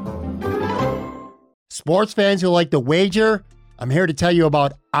 Sports fans who like to wager, I'm here to tell you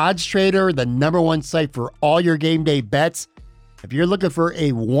about OddsTrader, the #1 site for all your game day bets. If you're looking for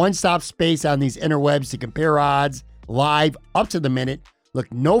a one-stop space on these interwebs to compare odds live up to the minute,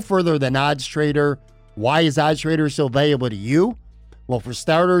 look no further than OddsTrader. Why is OddsTrader so valuable to you? Well, for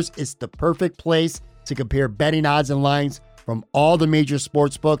starters, it's the perfect place to compare betting odds and lines from all the major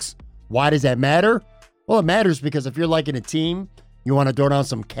sports books. Why does that matter? Well, it matters because if you're liking a team, you want to throw down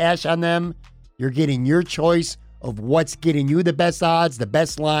some cash on them, you're getting your choice of what's getting you the best odds, the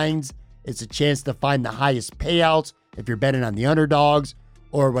best lines. It's a chance to find the highest payouts if you're betting on the underdogs,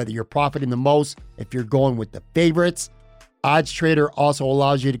 or whether you're profiting the most if you're going with the favorites. OddsTrader also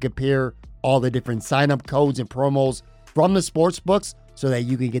allows you to compare all the different sign-up codes and promos from the sports books so that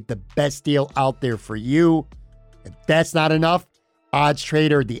you can get the best deal out there for you. If that's not enough,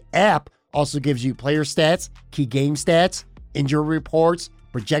 OddsTrader, the app, also gives you player stats, key game stats, injury reports,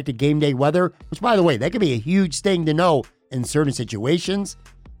 projected game day weather, which, by the way, that can be a huge thing to know in certain situations.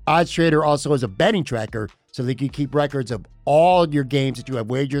 OddsTrader also has a betting tracker so they can keep records of all your games that you have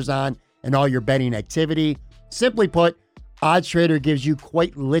wagers on and all your betting activity. Simply put, OddsTrader gives you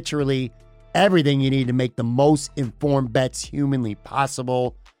quite literally everything you need to make the most informed bets humanly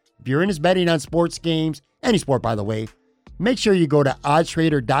possible. If you're into betting on sports games, any sport, by the way, make sure you go to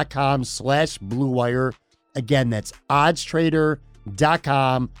oddstrader.com/Blue Wire. Again, that's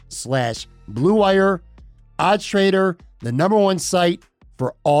oddstrader.com/Blue Wire. OddsTrader, the number one site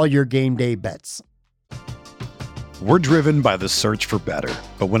for all your game day bets. We're driven by the search for better.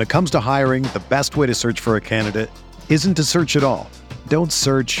 But when it comes to hiring, the best way to search for a candidate isn't to search at all. Don't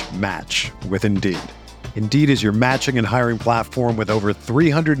search, match with Indeed. Indeed is your matching and hiring platform with over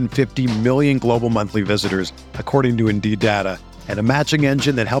 350 million global monthly visitors, according to Indeed data, and a matching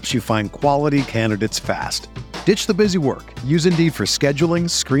engine that helps you find quality candidates fast. Ditch the busy work. Use Indeed for scheduling,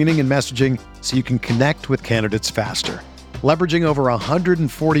 screening, and messaging so you can connect with candidates faster. Leveraging over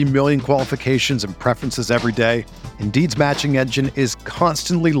 140 million qualifications and preferences every day, Indeed's matching engine is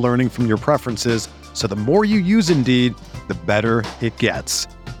constantly learning from your preferences, so the more you use Indeed, the better it gets.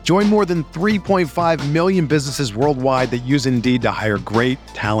 Join more than 3.5 million businesses worldwide that use Indeed to hire great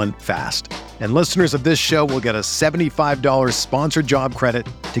talent fast. And listeners of this show will get a $75 sponsored job credit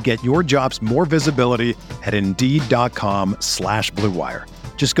to get your jobs more visibility at Indeed.com/Blue Wire.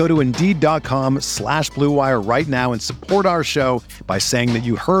 Just go to Indeed.com/Blue Wire right now and support our show by saying that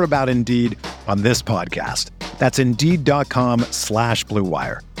you heard about Indeed on this podcast. That's Indeed.com/Blue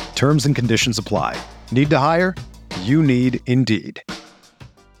Wire. Terms and conditions apply. Need to hire? You need Indeed.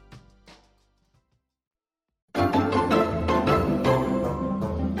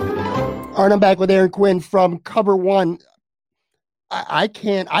 All right, I'm back with Aaron Quinn from Cover One. I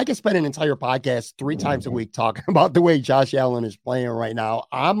can spend an entire podcast 3 times a week talking about the way Josh Allen is playing right now.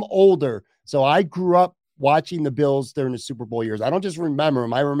 I'm older, so I grew up watching the Bills during the Super Bowl years. I don't just remember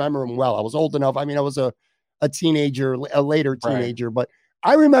them. I remember them well. I was old enough. I mean, I was a teenager, a later teenager, right. But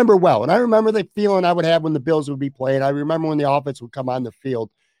I remember well. And I remember the feeling I would have when the Bills would be playing. I remember when the offense would come on the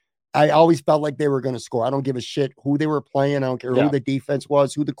field. I always felt like they were going to score. I don't give a shit who they were playing. I don't care who the defense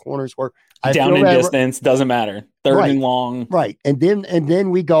was, who the corners were. Down in distance, doesn't matter. Third and long. Right. And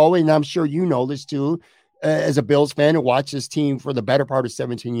then we go, and I'm sure you know this too, as a Bills fan who watched this team for the better part of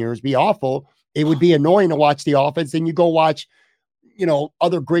 17 years, be awful. It would be annoying to watch the offense. Then you go watch,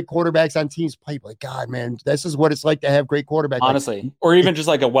 other great quarterbacks on teams play. Like, God, man, this is what it's like to have great quarterbacks. Honestly. Or even just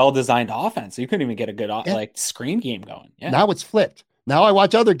like a well-designed offense. You couldn't even get a good screen game going. Yeah. Now it's flipped. Now I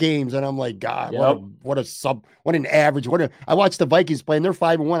watch other games and I'm like, God, what an average. I watch the Vikings play and they're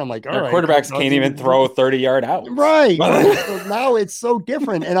 5-1. I'm like, all right. Quarterbacks can't even throw 30-yard out. Right. So now it's so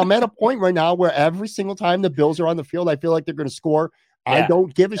different. And I'm at a point right now where every single time the Bills are on the field, I feel like they're going to score. Yeah. I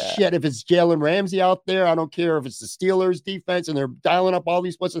don't give a shit if it's Jalen Ramsey out there. I don't care if it's the Steelers defense and they're dialing up all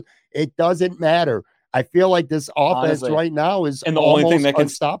these places. It doesn't matter. I feel like this offense right now is and the only thing that can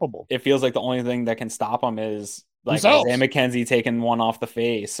unstoppable. It feels like the only thing that can stop them is like Isaiah McKenzie taking one off the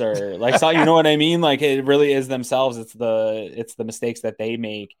face or like, so, you know what I mean? Like it really is themselves. It's the mistakes that they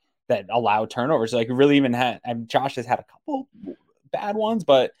make that allow turnovers. Like really even Josh has had a couple bad ones,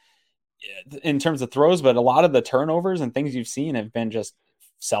 but in terms of throws, but a lot of the turnovers and things you've seen have been just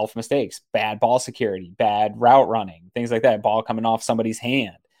self mistakes, bad ball security, bad route running, things like that, ball coming off somebody's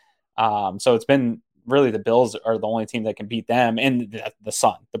hand. So it's been really the Bills are the only team that can beat them and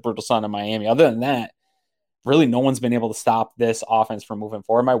the brutal Sun of Miami. Other than that, really no one's been able to stop this offense from moving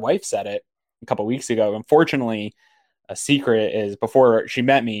forward. My wife said it a couple of weeks ago. Unfortunately, a secret is before she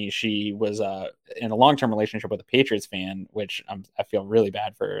met me, she was in a long-term relationship with a Patriots fan, which I feel really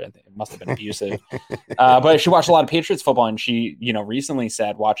bad for. It must have been abusive. But she watched a lot of Patriots football, and she, recently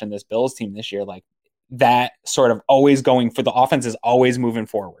said watching this Bills team this year, like that sort of always going for the offense is always moving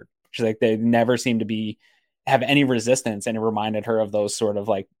forward. She's like, they never seem to have any resistance. And it reminded her of those sort of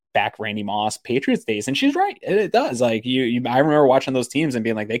like back Randy Moss Patriots days. And she's right. It does. Like I remember watching those teams and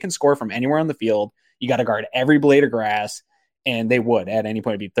being like, they can score from anywhere on the field. You got to guard every blade of grass. And they would at any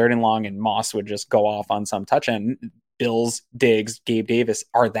point be third and long, and Moss would just go off on some touch. And Bills, Diggs, Gabe Davis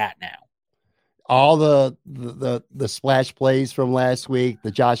are that now. All the splash plays from last week,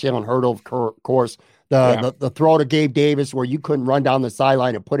 the Josh Allen hurdle, of course, the throw to Gabe Davis where you couldn't run down the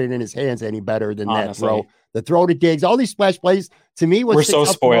sideline and put it in his hands any better than that throw. The throw to Diggs, all these splash plays, to me, we're so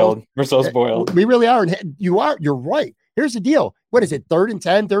spoiled. We're so spoiled. We really are. And you're right. Here's the deal. What is it? 3rd and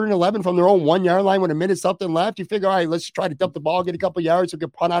 10, 3rd and 11 from their own 1 yard line with a minute something left. You figure, all right, let's try to dump the ball, get a couple yards, so we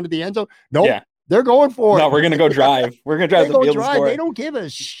can punt onto the end zone. Nope. Yeah. They're going for it. No, we're going to go drive. We're going to drive the field and score. They don't give a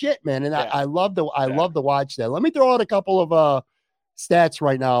shit, man. And I love to watch that. Let me throw out a couple of stats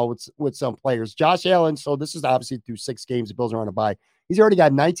right now with some players. Josh Allen, so this is obviously through 6 games. The Bills are on a bye. He's already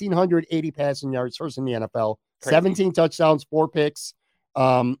got 1,980 passing yards, first in the NFL, Crazy. 17 touchdowns, 4 picks.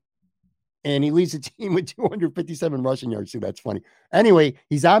 And he leads the team with 257 rushing yards, too. That's funny. Anyway,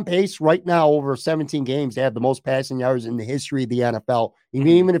 he's on pace right now over 17 games to have the most passing yards in the history of the NFL.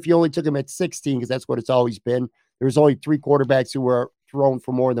 Even if you only took him at 16, because that's what it's always been. There's only 3 quarterbacks who were thrown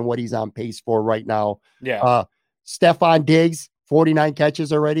for more than what he's on pace for right now. Yeah. Stephon Diggs, 49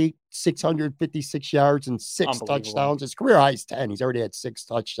 catches already, 656 yards and 6 touchdowns. His career high is 10. He's already had 6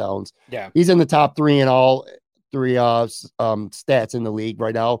 touchdowns. Yeah. He's in the top 3 in all 3 stats in the league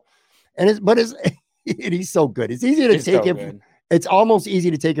right now. And he's so good. It's easy to take him. It's almost easy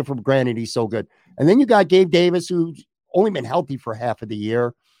to take it for granted. He's so good. And then you got Gabe Davis, who's only been healthy for half of the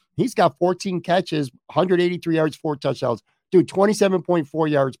year. He's got 14 catches, 183 yards, 4 touchdowns. Dude, 27.4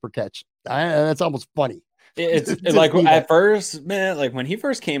 yards per catch. That's almost funny. It's like at first, man, like when he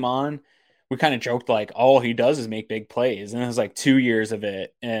first came on, we kind of joked like all he does is make big plays, and it was like 2 years of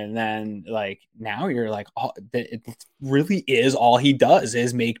it, and then like now you're like, oh, it really is all he does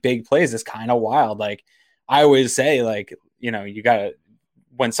is make big plays. It's kind of wild. Like I always say, like, you know, you gotta,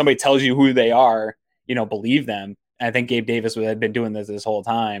 when somebody tells you who they are, you know, believe them. And I think Gabe Davis had been doing this whole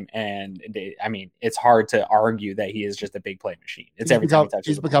time, and I mean, it's hard to argue that he is just a big play machine. It's every time he touches.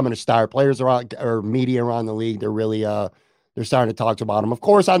 He's becoming a star. Players around or media around the league, they're really they're starting to talk about him. Of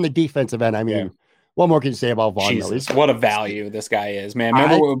course, on the defensive end, I mean, what more can you say about Von Miller? What a value this guy is, man.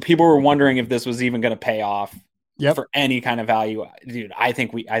 Remember when people were wondering if this was even going to pay off for any kind of value? Dude, I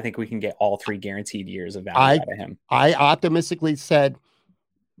think we can get all 3 guaranteed years of value out of him. I optimistically said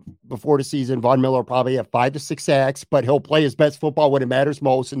before the season, Von Miller will probably have 5 to 6 sacks, but he'll play his best football when it matters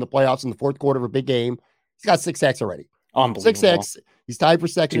most in the playoffs in the fourth quarter of a big game. He's got 6 sacks already. Unbelievable. 6 sacks. He's tied for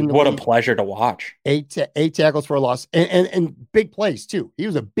second. Dude, in the what league. A pleasure to watch. 8 tackles for a loss and big plays too. He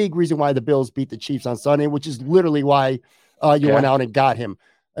was a big reason why the Bills beat the Chiefs on Sunday, which is literally why you went out and got him.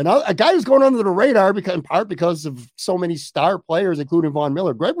 And a guy who's going under the radar in part because of so many star players, including Von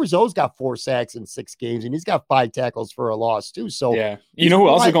Miller. Greg Rizzo's got 4 sacks in 6 games, and he's got 5 tackles for a loss too. So yeah, you know who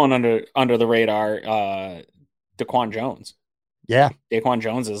else is going under the radar? Daquan Jones. Yeah, Daquan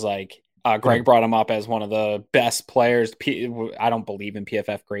Jones is like. Greg brought him up as one of the best players. I don't believe in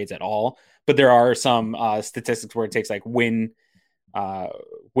PFF grades at all, but there are some statistics where it takes like win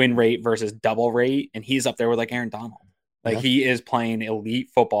rate versus double rate, and he's up there with like Aaron Donald. Like he is playing elite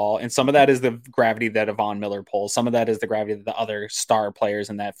football, and some of that is the gravity that Von Miller pulls. Some of that is the gravity that the other star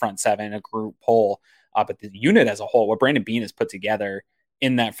players in that front 7, a group pull. But the unit as a whole, what Brandon Beane has put together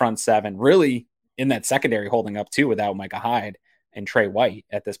in that front 7, really in that secondary holding up too without Micah Hyde and Trey White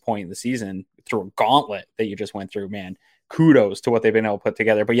at this point in the season through a gauntlet that you just went through, man. Kudos to what they've been able to put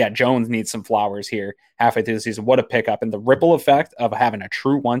together. But yeah, Jones needs some flowers here halfway through the season. What a pickup. And the ripple effect of having a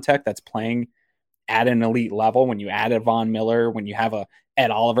true one tech that's playing at an elite level, when you add a Von Miller, when you have a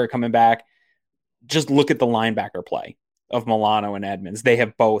Ed Oliver coming back, just look at the linebacker play of Milano and Edmonds. They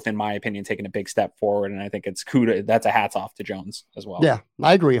have both, in my opinion, taken a big step forward. And I think it's kudos. That's a hats off to Jones as well. Yeah,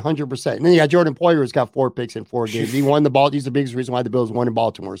 I agree 100%. And then you got Jordan Poyer, who's got 4 picks in 4 games. He won the ball. He's the biggest reason why the Bills won in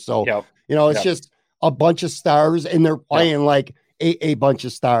Baltimore. So, you know, it's just a bunch of stars, and they're playing like a bunch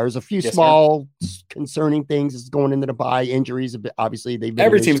of stars. A few small concerning things is going into the bye. Injuries, obviously, they've been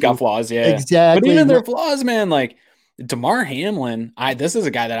every team's got flaws. Yeah, exactly. But even their flaws, man, like DeMar Hamlin, this is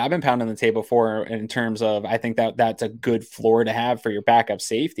a guy that I've been pounding the table for in terms of, I think that's a good floor to have for your backup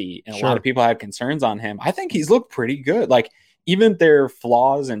safety. And a lot of people had concerns on him. I think he's looked pretty good. Like even their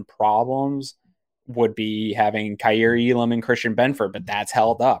flaws and problems would be having Kyer Elam and Christian Benford, but that's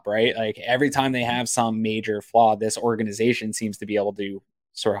held up, right? Like every time they have some major flaw, this organization seems to be able to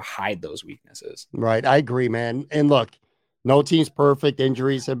sort of hide those weaknesses. Right. I agree, man. And look, no team's perfect.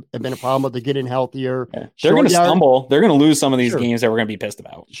 Injuries have been a problem, but they're getting healthier. Yeah. They're going to stumble. They're going to lose some of these games that we're going to be pissed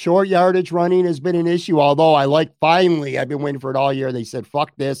about. Short yardage running has been an issue, although I've been waiting for it all year. They said,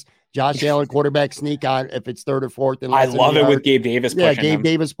 fuck this. Josh Allen quarterback sneak on if it's 3rd or 4th. I love it with Gabe Davis pushing him. Gabe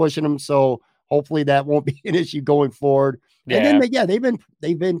Davis pushing him. So hopefully that won't be an issue going forward. Yeah. And then,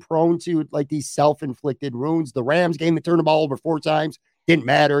 they've been prone to like these self-inflicted wounds. The Rams game, they turned the ball over 4 times. Didn't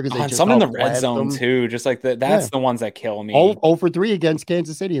matter because they just some in the red zone too. Just like that's the ones that kill me. 0 for 3 against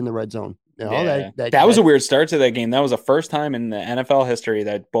Kansas City in the red zone. You know, that was a weird start to that game. That was the first time in the NFL history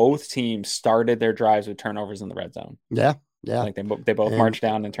that both teams started their drives with turnovers in the red zone. Yeah. Like they both marched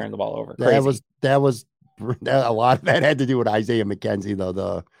down and turned the ball over. That was a lot of that had to do with Isaiah McKenzie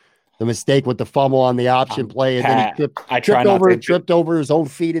though. the mistake with the fumble on the option play, and Pat, then he tripped over his own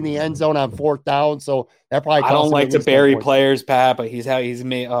feet in the end zone on 4th down. So that probably cost I don't him like at to least bury 10 points. players, Pat, but he's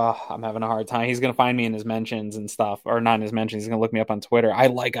made. I'm having a hard time. He's gonna find me in his mentions and stuff, or not in his mentions. He's gonna look me up on Twitter. I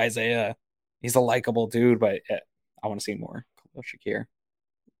like Isaiah. He's a likable dude, but I want to see more. Shakir.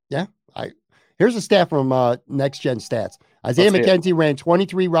 Yeah, here's a stat from Next Gen Stats. Isaiah McKenzie ran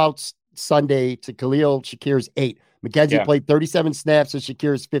 23 routes Sunday to Khalil Shakir's 8. McKenzie played 37 snaps at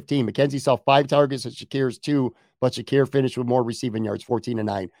Shakir's 15. McKenzie saw 5 targets at Shakir's 2, but Shakir finished with more receiving yards,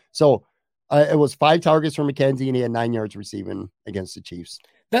 14-9. So it was 5 targets for McKenzie, and he had 9 yards receiving against the Chiefs.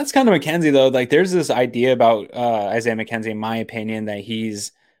 That's kind of McKenzie, though. Like, there's this idea about Isaiah McKenzie, in my opinion, that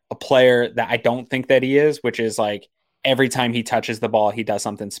he's a player that I don't think that he is, which is like every time he touches the ball, he does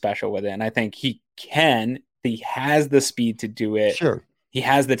something special with it. And I think he has the speed to do it. Sure. He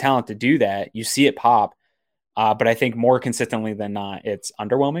has the talent to do that. You see it pop. But I think more consistently than not, it's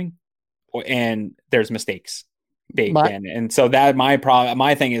underwhelming and there's mistakes baked in. And so that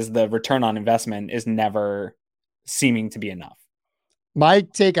my thing is the return on investment is never seeming to be enough. My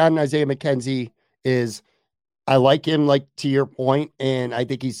take on Isaiah McKenzie is I like him, like to your point, and I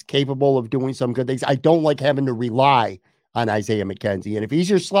think he's capable of doing some good things. I don't like having to rely on Isaiah McKenzie. And if he's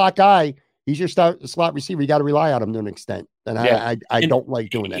your slot guy, he's your slot receiver, you got to rely on him to an extent. And I don't like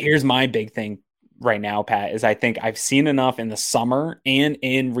doing that. Here's my big thing right now, Pat, is I think I've seen enough in the summer and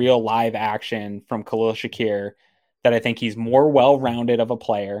in real live action from Khalil Shakir that I think he's more well-rounded of a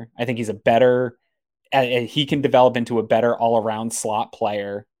player. I think he's he can develop into a better all-around slot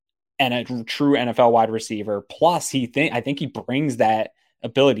player and a true NFL wide receiver. Plus, I think he brings that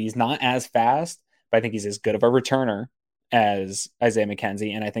ability. He's not as fast, but I think he's as good of a returner as Isaiah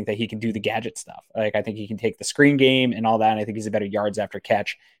McKenzie, and I think that he can do the gadget stuff. Like, I think he can take the screen game and all that, and I think he's a better yards after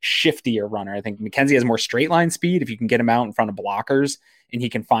catch, shiftier runner. I think McKenzie has more straight line speed. If you can get him out in front of blockers and he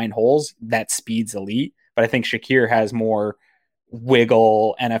can find holes, that speed's elite. But I think Shakir has more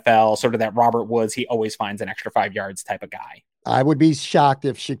wiggle, NFL, sort of that Robert Woods, he always finds an extra 5 yards type of guy. I would be shocked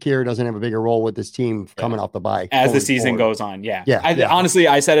if Shakir doesn't have a bigger role with this team coming off the bye as the season goes on. Honestly,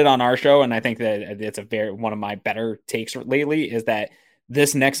 I said it on our show, and I think that it's one of my better takes lately is that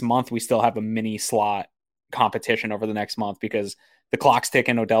this next month we still have a mini slot competition over the next month because the clock's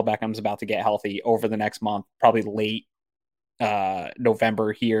ticking. Odell Beckham's about to get healthy over the next month, probably late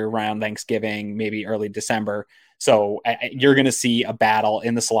November here around Thanksgiving, maybe early December. So you're going to see a battle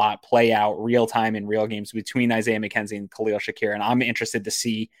in the slot play out real time in real games between Isaiah McKenzie and Khalil Shakir. And I'm interested to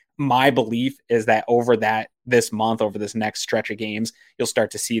see. My belief is that over this month, over this next stretch of games, you'll start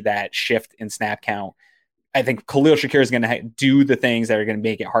to see that shift in snap count. I think Khalil Shakir is going to do the things that are going to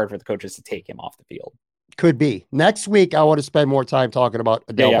make it hard for the coaches to take him off the field. Could be. Next week, I want to spend more time talking about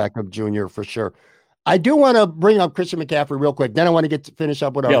Odell Beckham Jr. for sure. I do want to bring up Christian McCaffrey real quick. Then I want to finish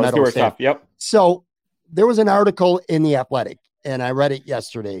up with our let's do our stuff. Yep. So there was an article in The Athletic, and I read it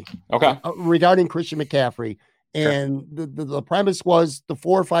yesterday. Okay. Regarding Christian McCaffrey. And the premise was the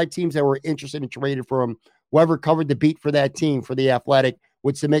 4 or 5 teams that were interested in trading for him, whoever covered the beat for that team, for The Athletic,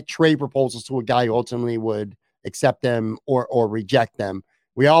 would submit trade proposals to a guy who ultimately would accept them or reject them.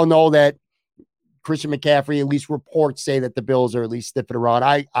 We all know that Christian McCaffrey, at least reports say that the Bills are at least sniffing around.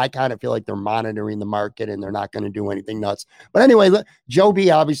 I kind of feel like they're monitoring the market and they're not going to do anything nuts. But anyway, Joe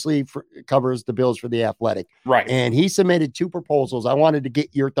B obviously covers the Bills for The Athletic. Right. And he submitted 2 proposals. I wanted to get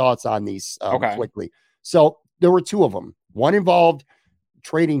your thoughts on these quickly. So there were 2 of them. One involved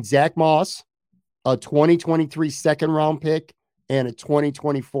trading Zach Moss, a 2023 second round pick, and a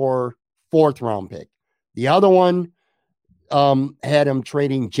 2024 fourth round pick. The other one had him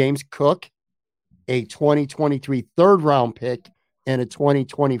trading James Cook, a 2023 third round pick, and a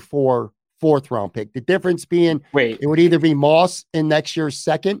 2024 fourth round pick. The difference being it would either be Moss in next year's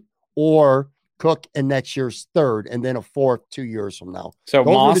second or Cook in next year's third, and then a fourth 2 years from now. So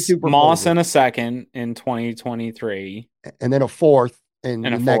Moss in a second in 2023. And then a fourth in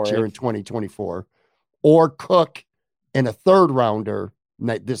the next year in 2024. Or Cook in a third rounder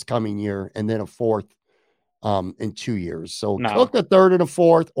this coming year, and then a fourth in 2 years. So Cook a third and a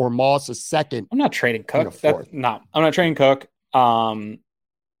fourth, or Moss a second. I'm not trading Cook. I'm not trading Cook.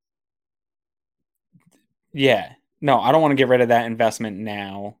 Yeah. No, I don't want to get rid of that investment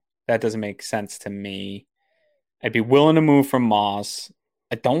now. That doesn't make sense to me. I'd be willing to move from Moss.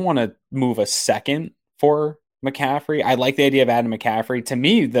 I don't want to move a second for McCaffrey. I like the idea of Adam McCaffrey. To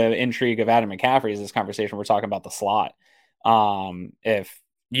me, the intrigue of Adam McCaffrey is this conversation we're talking about the slot. If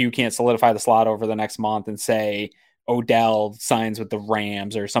you can't solidify the slot over the next month and say Odell signs with the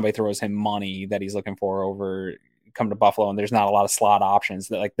Rams or somebody throws him money that he's looking for come to Buffalo and there's not a lot of slot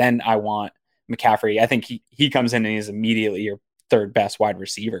options, then I want McCaffrey. I think he comes in and he's immediately your third best wide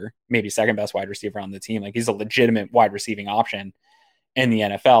receiver, maybe second best wide receiver on the team. Like he's a legitimate wide receiving option in the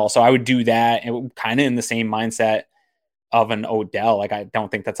NFL. So I would do that, and kind of in the same mindset of an Odell. Like I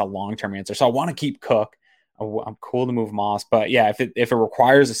don't think that's a long-term answer. So I want to keep Cook. I'm cool to move Moss, but yeah, if it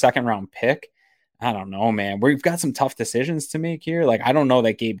requires a second round pick, I don't know, man. We've got some tough decisions to make here. Like I don't know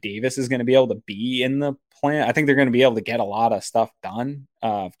that Gabe Davis is going to be able to be in the plan. I think they're going to be able to get a lot of stuff done,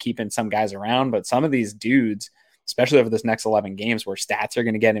 keeping some guys around, but some of these dudes, especially over this next 11 games where stats are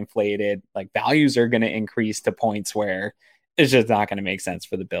going to get inflated, like values are going to increase to points where it's just not going to make sense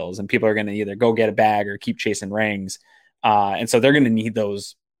for the Bills, and people are going to either go get a bag or keep chasing rings. And so they're going to need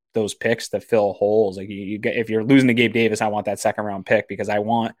those picks to fill holes. Like if you're losing to Gabe Davis, I want that second round pick because I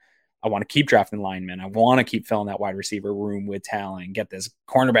want to keep drafting linemen. I want to keep filling that wide receiver room with talent, get this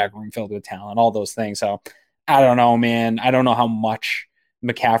cornerback room filled with talent, all those things. So I don't know, man. I don't know how much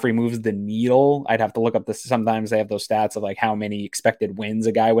McCaffrey moves the needle. I'd have to look up this. Sometimes they have those stats of like how many expected wins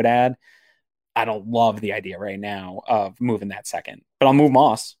a guy would add. I don't love the idea right now of moving that second, but I'll move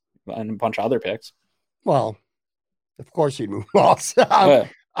Moss and a bunch of other picks. Well, of course you'd move Moss.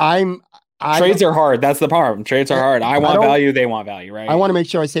 Trades are hard. That's the problem. Trades are hard. I want value. They want value, right? I want to make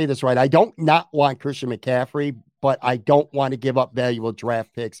sure I say this right. I don't not want Christian McCaffrey, but I don't want to give up valuable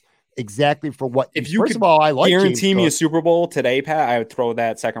draft picks exactly for what. If you first of all, I like guarantee me a Super Bowl today, Pat, I would throw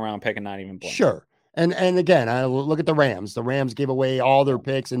that second round pick and not even blink. Sure. And again, I look at the Rams. The Rams gave away all their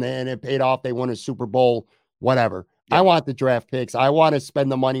picks and then it paid off. They won a Super Bowl, whatever. Yeah. I want the draft picks. I want to spend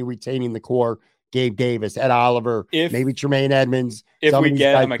the money retaining the core. Gabe Davis, Ed Oliver, maybe Tremaine Edmonds. If we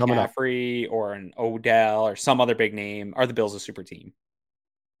get a McCaffrey or an Odell or some other big name, are the Bills a super team?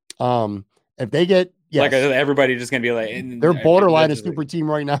 If they get, yes. Like everybody just going to be like, they're borderline a super team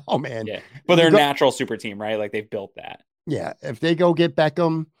right now, man. Yeah, but they're a natural super team, right? Like they've built that. Yeah, if they go get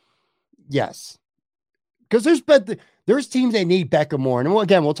Beckham, yes. Because there's teams that need Beckham more. And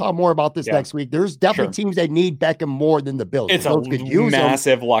again, we'll talk more about this next week. There's definitely teams that need Beckham more than the Bills. It's a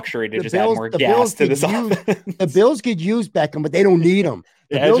massive luxury to just add more gas to this offense. The Bills could use Beckham, but they don't need him.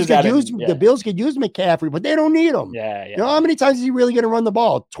 The Bills could use McCaffrey, but they don't need him. Yeah. You know how many times is he really going to run the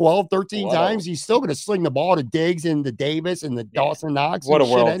ball? 12, 13 times? He's still going to sling the ball to Diggs and the Davis and the Dawson Knox. What a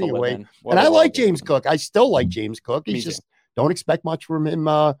world anyway. And I like James Cook. I still like James Cook. He's just don't expect much from him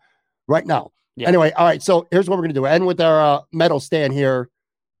right now. Yeah. Anyway, all right. So here's what we're gonna do. End with our medal stand here,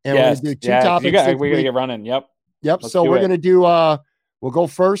 and we're gonna do two topics. We're gonna get running. Yep. So we're gonna do. We'll go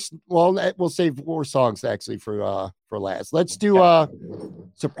first. Well, we'll save 4 songs actually for last. Let's do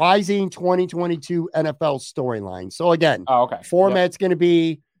surprising 2022 NFL storyline. So again, format's gonna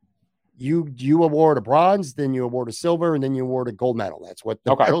be you award a bronze, then you award a silver, and then you award a gold medal. That's what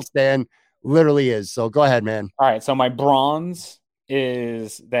the medal stand literally is. So go ahead, man. All right. So my bronze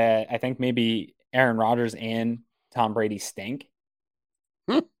is that I think maybe Aaron Rodgers and Tom Brady stink.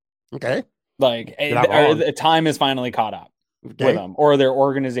 Okay. Like the time is finally caught up with them, or their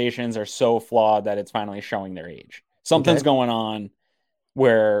organizations are so flawed that it's finally showing their age. Something's going on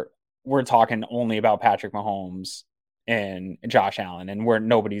where we're talking only about Patrick Mahomes and Josh Allen, and where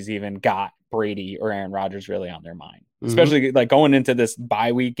nobody's even got Brady or Aaron Rodgers really on their mind, especially like going into this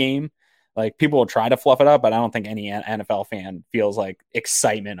bye week game. Like people will try to fluff it up, but I don't think any NFL fan feels like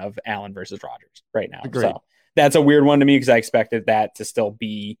excitement of Allen versus Rodgers right now. Agreed. So that's a weird one to me because I expected that to still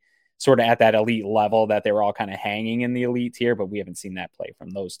be sort of at that elite level that they were all kind of hanging in the elite tier, but we haven't seen that play from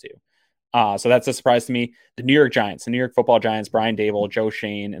those two. So that's a surprise to me. The New York Giants, the New York Football Giants, Brian Dable, Joe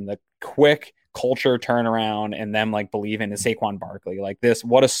Shane, and the quick culture turnaround and them like believing in Saquon Barkley. Like this,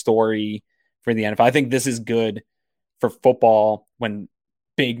 what a story for the NFL. I think this is good for football when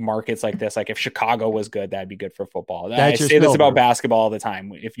big markets like this, like if Chicago was good, that'd be good for football. I say this about basketball all the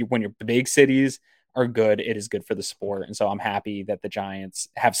time. When your big cities are good, it is good for the sport. And so I'm happy that the Giants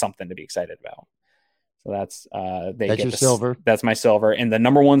have something to be excited about. So that's your silver. That's my silver. And the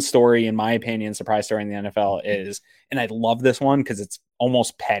number one story, in my opinion, surprise story in the NFL is, and I love this one because it's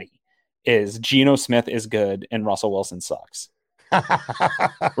almost petty, is Geno Smith is good and Russell Wilson sucks.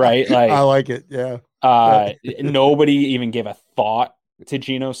 Right? Like I like it. Yeah. Nobody even gave a thought to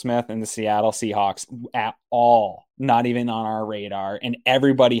Geno Smith and the Seattle Seahawks at all, not even on our radar. And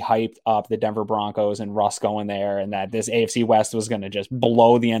everybody hyped up the Denver Broncos and Russ going there, and that this AFC West was going to just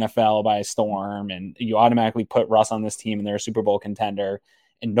blow the NFL by storm. And you automatically put Russ on this team and they're a Super Bowl contender.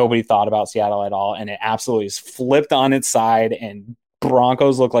 And nobody thought about Seattle at all. And it absolutely is flipped on its side. And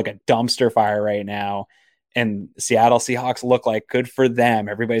Broncos look like a dumpster fire right now. And Seattle Seahawks look like good for them.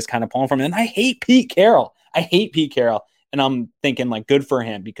 Everybody's kind of pulling from it. And I hate Pete Carroll. And I'm thinking like good for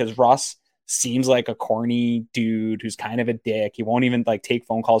him because Russ seems like a corny dude who's kind of a dick. He won't even like take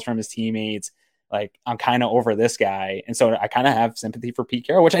phone calls from his teammates. Like, I'm kind of over this guy. And so I kind of have sympathy for Pete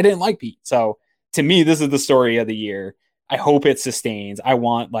Carroll, which I didn't like Pete. So to me, this is the story of the year. I hope it sustains. I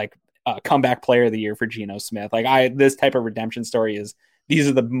want like a comeback player of the year for Geno Smith. Like this type of redemption story these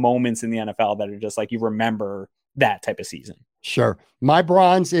are the moments in the NFL that are just like, you remember that type of season. Sure. My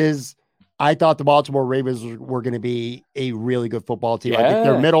bronze is, I thought the Baltimore Ravens were going to be a really good football team. I think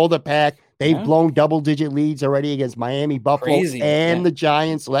they're middle of the pack. They've blown double-digit leads already against Miami, Buffalo, and the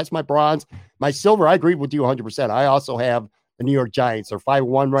Giants. So that's my bronze. My silver, I agree with you 100%. I also have the New York Giants. They're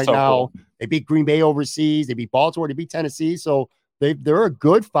 5-1 right now. Cool. They beat Green Bay overseas. They beat Baltimore. They beat Tennessee. So they're a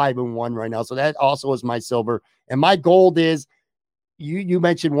good 5-1 right now. So that also is my silver. And my gold is, you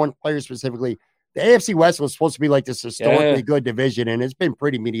mentioned one player specifically. The AFC West was supposed to be like this historically good division, and it's been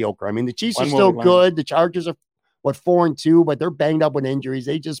pretty mediocre. I mean, the Chiefs are still good. The Chargers are 4-2, but they're banged up with injuries.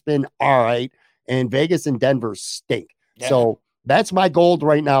 They've just been all right. And Vegas and Denver stink. Yeah. So that's my gold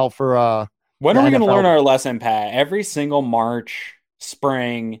right now for when are we going to learn our lesson, Pat? Every single March,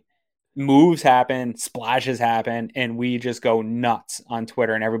 spring, moves happen, splashes happen, and we just go nuts on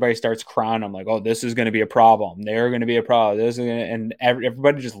Twitter, and everybody starts crying. I'm like, oh, this is going to be a problem. They're going to be a problem. And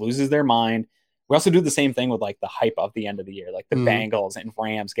everybody just loses their mind. We also do the same thing with like the hype of the end of the year, like the Bengals and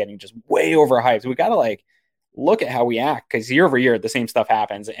Rams getting just way overhyped. We got to like look at how we act, because year over year, the same stuff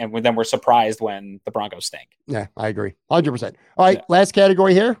happens. And then we're surprised when the Broncos stink. Yeah, I agree. 100%. All right. Last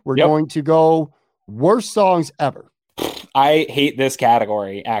category here. We're going to go worst songs ever. I hate this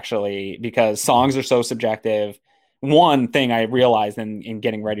category actually, because songs are so subjective. One thing I realized in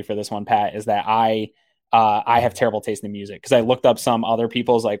getting ready for this one, Pat, is that I have terrible taste in music, because I looked up some other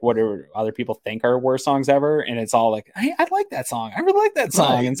people's, like, what do other people think are worst songs ever, and it's all like, hey, I like that song, I really like that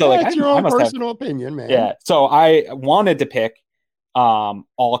song, right. And so like, it's your own personal opinion, man. Yeah, so I wanted to pick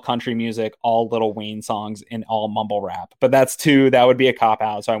all country music, all Lil Wayne songs, and all mumble rap, but that would be a cop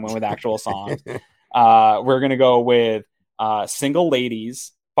out, so I went with actual songs. We're gonna go with Single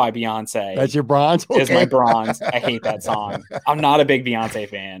Ladies by Beyonce. That's your bronze? Okay. Is my bronze. I hate that song. I'm not a big Beyonce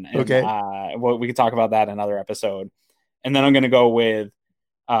fan. And, okay. Well, we can talk about that in another episode. And then I'm going to go with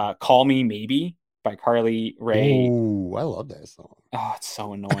Call Me Maybe by Carly Rae. Ooh, I love that song. Oh, it's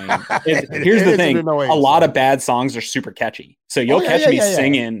so annoying. Here's the thing. A lot of bad songs are super catchy. So you'll catch me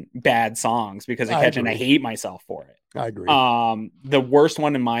singing bad songs because I catch, and I hate myself for it. I agree. The worst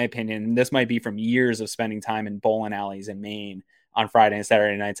one, in my opinion, and this might be from years of spending time in bowling alleys in Maine on Friday and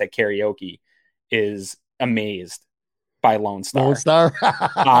Saturday nights at karaoke, is Amazed by Lone Star. Lone Star?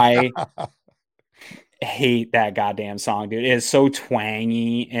 I hate that goddamn song, dude. It is so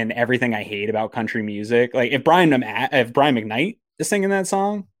twangy and everything I hate about country music. Like, if Brian McKnight is singing that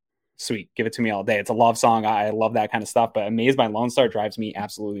song, sweet, give it to me all day. It's a love song. I love that kind of stuff, but Amazed by Lone Star drives me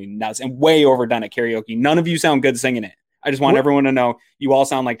absolutely nuts and way overdone at karaoke. None of you sound good singing it. I just want everyone to know you all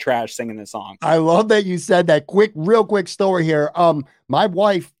sound like trash singing this song. I love that you said that. Real quick story here. My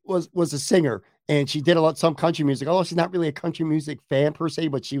wife was a singer, and she did some country music. Although she's not really a country music fan per se,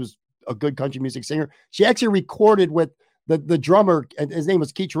 but she was a good country music singer. She actually recorded with the drummer, and his name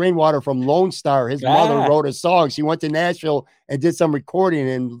was Keith Rainwater from Lone Star. His mother wrote a song. She went to Nashville and did some recording,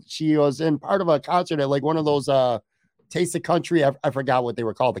 and she was in part of a concert at like one of those Taste of Country. I forgot what they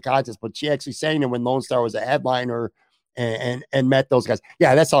were called, the contests, but she actually sang it when Lone Star was a headliner. And met those guys.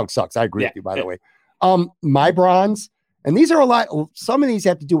 Yeah, that song sucks. I agree with you, by the way. My bronze, and these are a lot. Some of these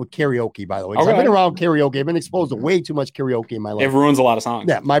have to do with karaoke, by the way. I've been around karaoke. I've been exposed to way too much karaoke in my life. It ruins a lot of songs.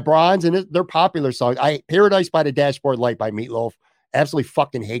 Yeah, my bronze, and they're popular songs. Paradise by the Dashboard Light by Meatloaf. Absolutely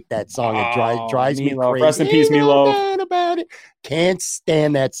fucking hate that song. It drives me crazy. Rest in peace, Meatloaf. About it. Can't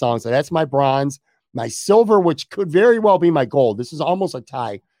stand that song. So that's my bronze. My silver, which could very well be my gold. This is almost a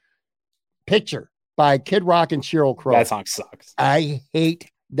tie. Picture by Kid Rock and Sheryl Crow. That song sucks. I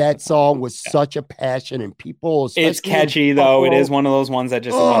hate that song with such a passion, and people. It's catchy though. It is one of those ones that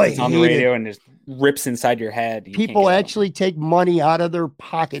just it's on the radio and just rips inside your head. People actually take money out of their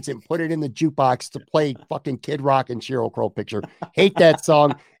pockets and put it in the jukebox to play fucking Kid Rock and Sheryl Crow Picture. Hate that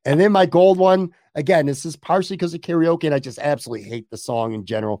song. And then my gold one, again, this is partially because of karaoke, and I just absolutely hate the song in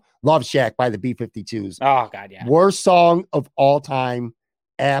general. Love Shack by the B-52s. Oh God, yeah. Worst song of all time.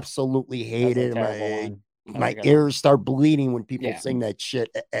 Absolutely hate it. My ears start bleeding when people sing that shit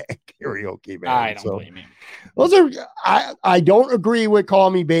at karaoke, man. I don't blame you. Those are I don't agree with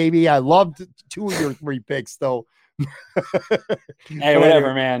Call Me Baby. I loved 2 of your 3 picks, though. Hey,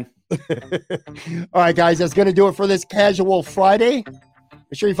 whatever, man. All right, guys, that's gonna do it for this Casual Friday.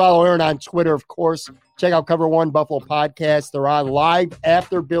 Make sure you follow Aaron on Twitter, of course. Check out Cover One Buffalo Podcast. They're on live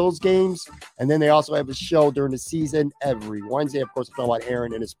after Bills games. And then they also have a show during the season every Wednesday. Of course, we're talking about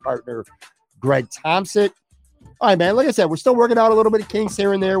Aaron and his partner, Greg Thompson. All right, man. Like I said, we're still working out a little bit of kinks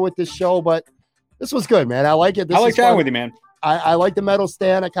here and there with this show, but This was good, man. I like it. I like chatting with you, man. I like the metal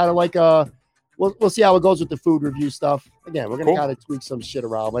stand. I kind of like we'll see how it goes with the food review stuff. Again, we're gonna kind of tweak some shit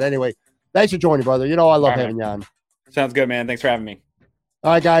around. But anyway, thanks for joining, brother. You know I love having you on. Sounds good, man. Thanks for having me.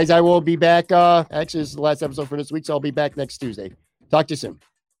 All right, guys. I will be back. Actually, this is the last episode for this week, so I'll be back next Tuesday. Talk to you soon.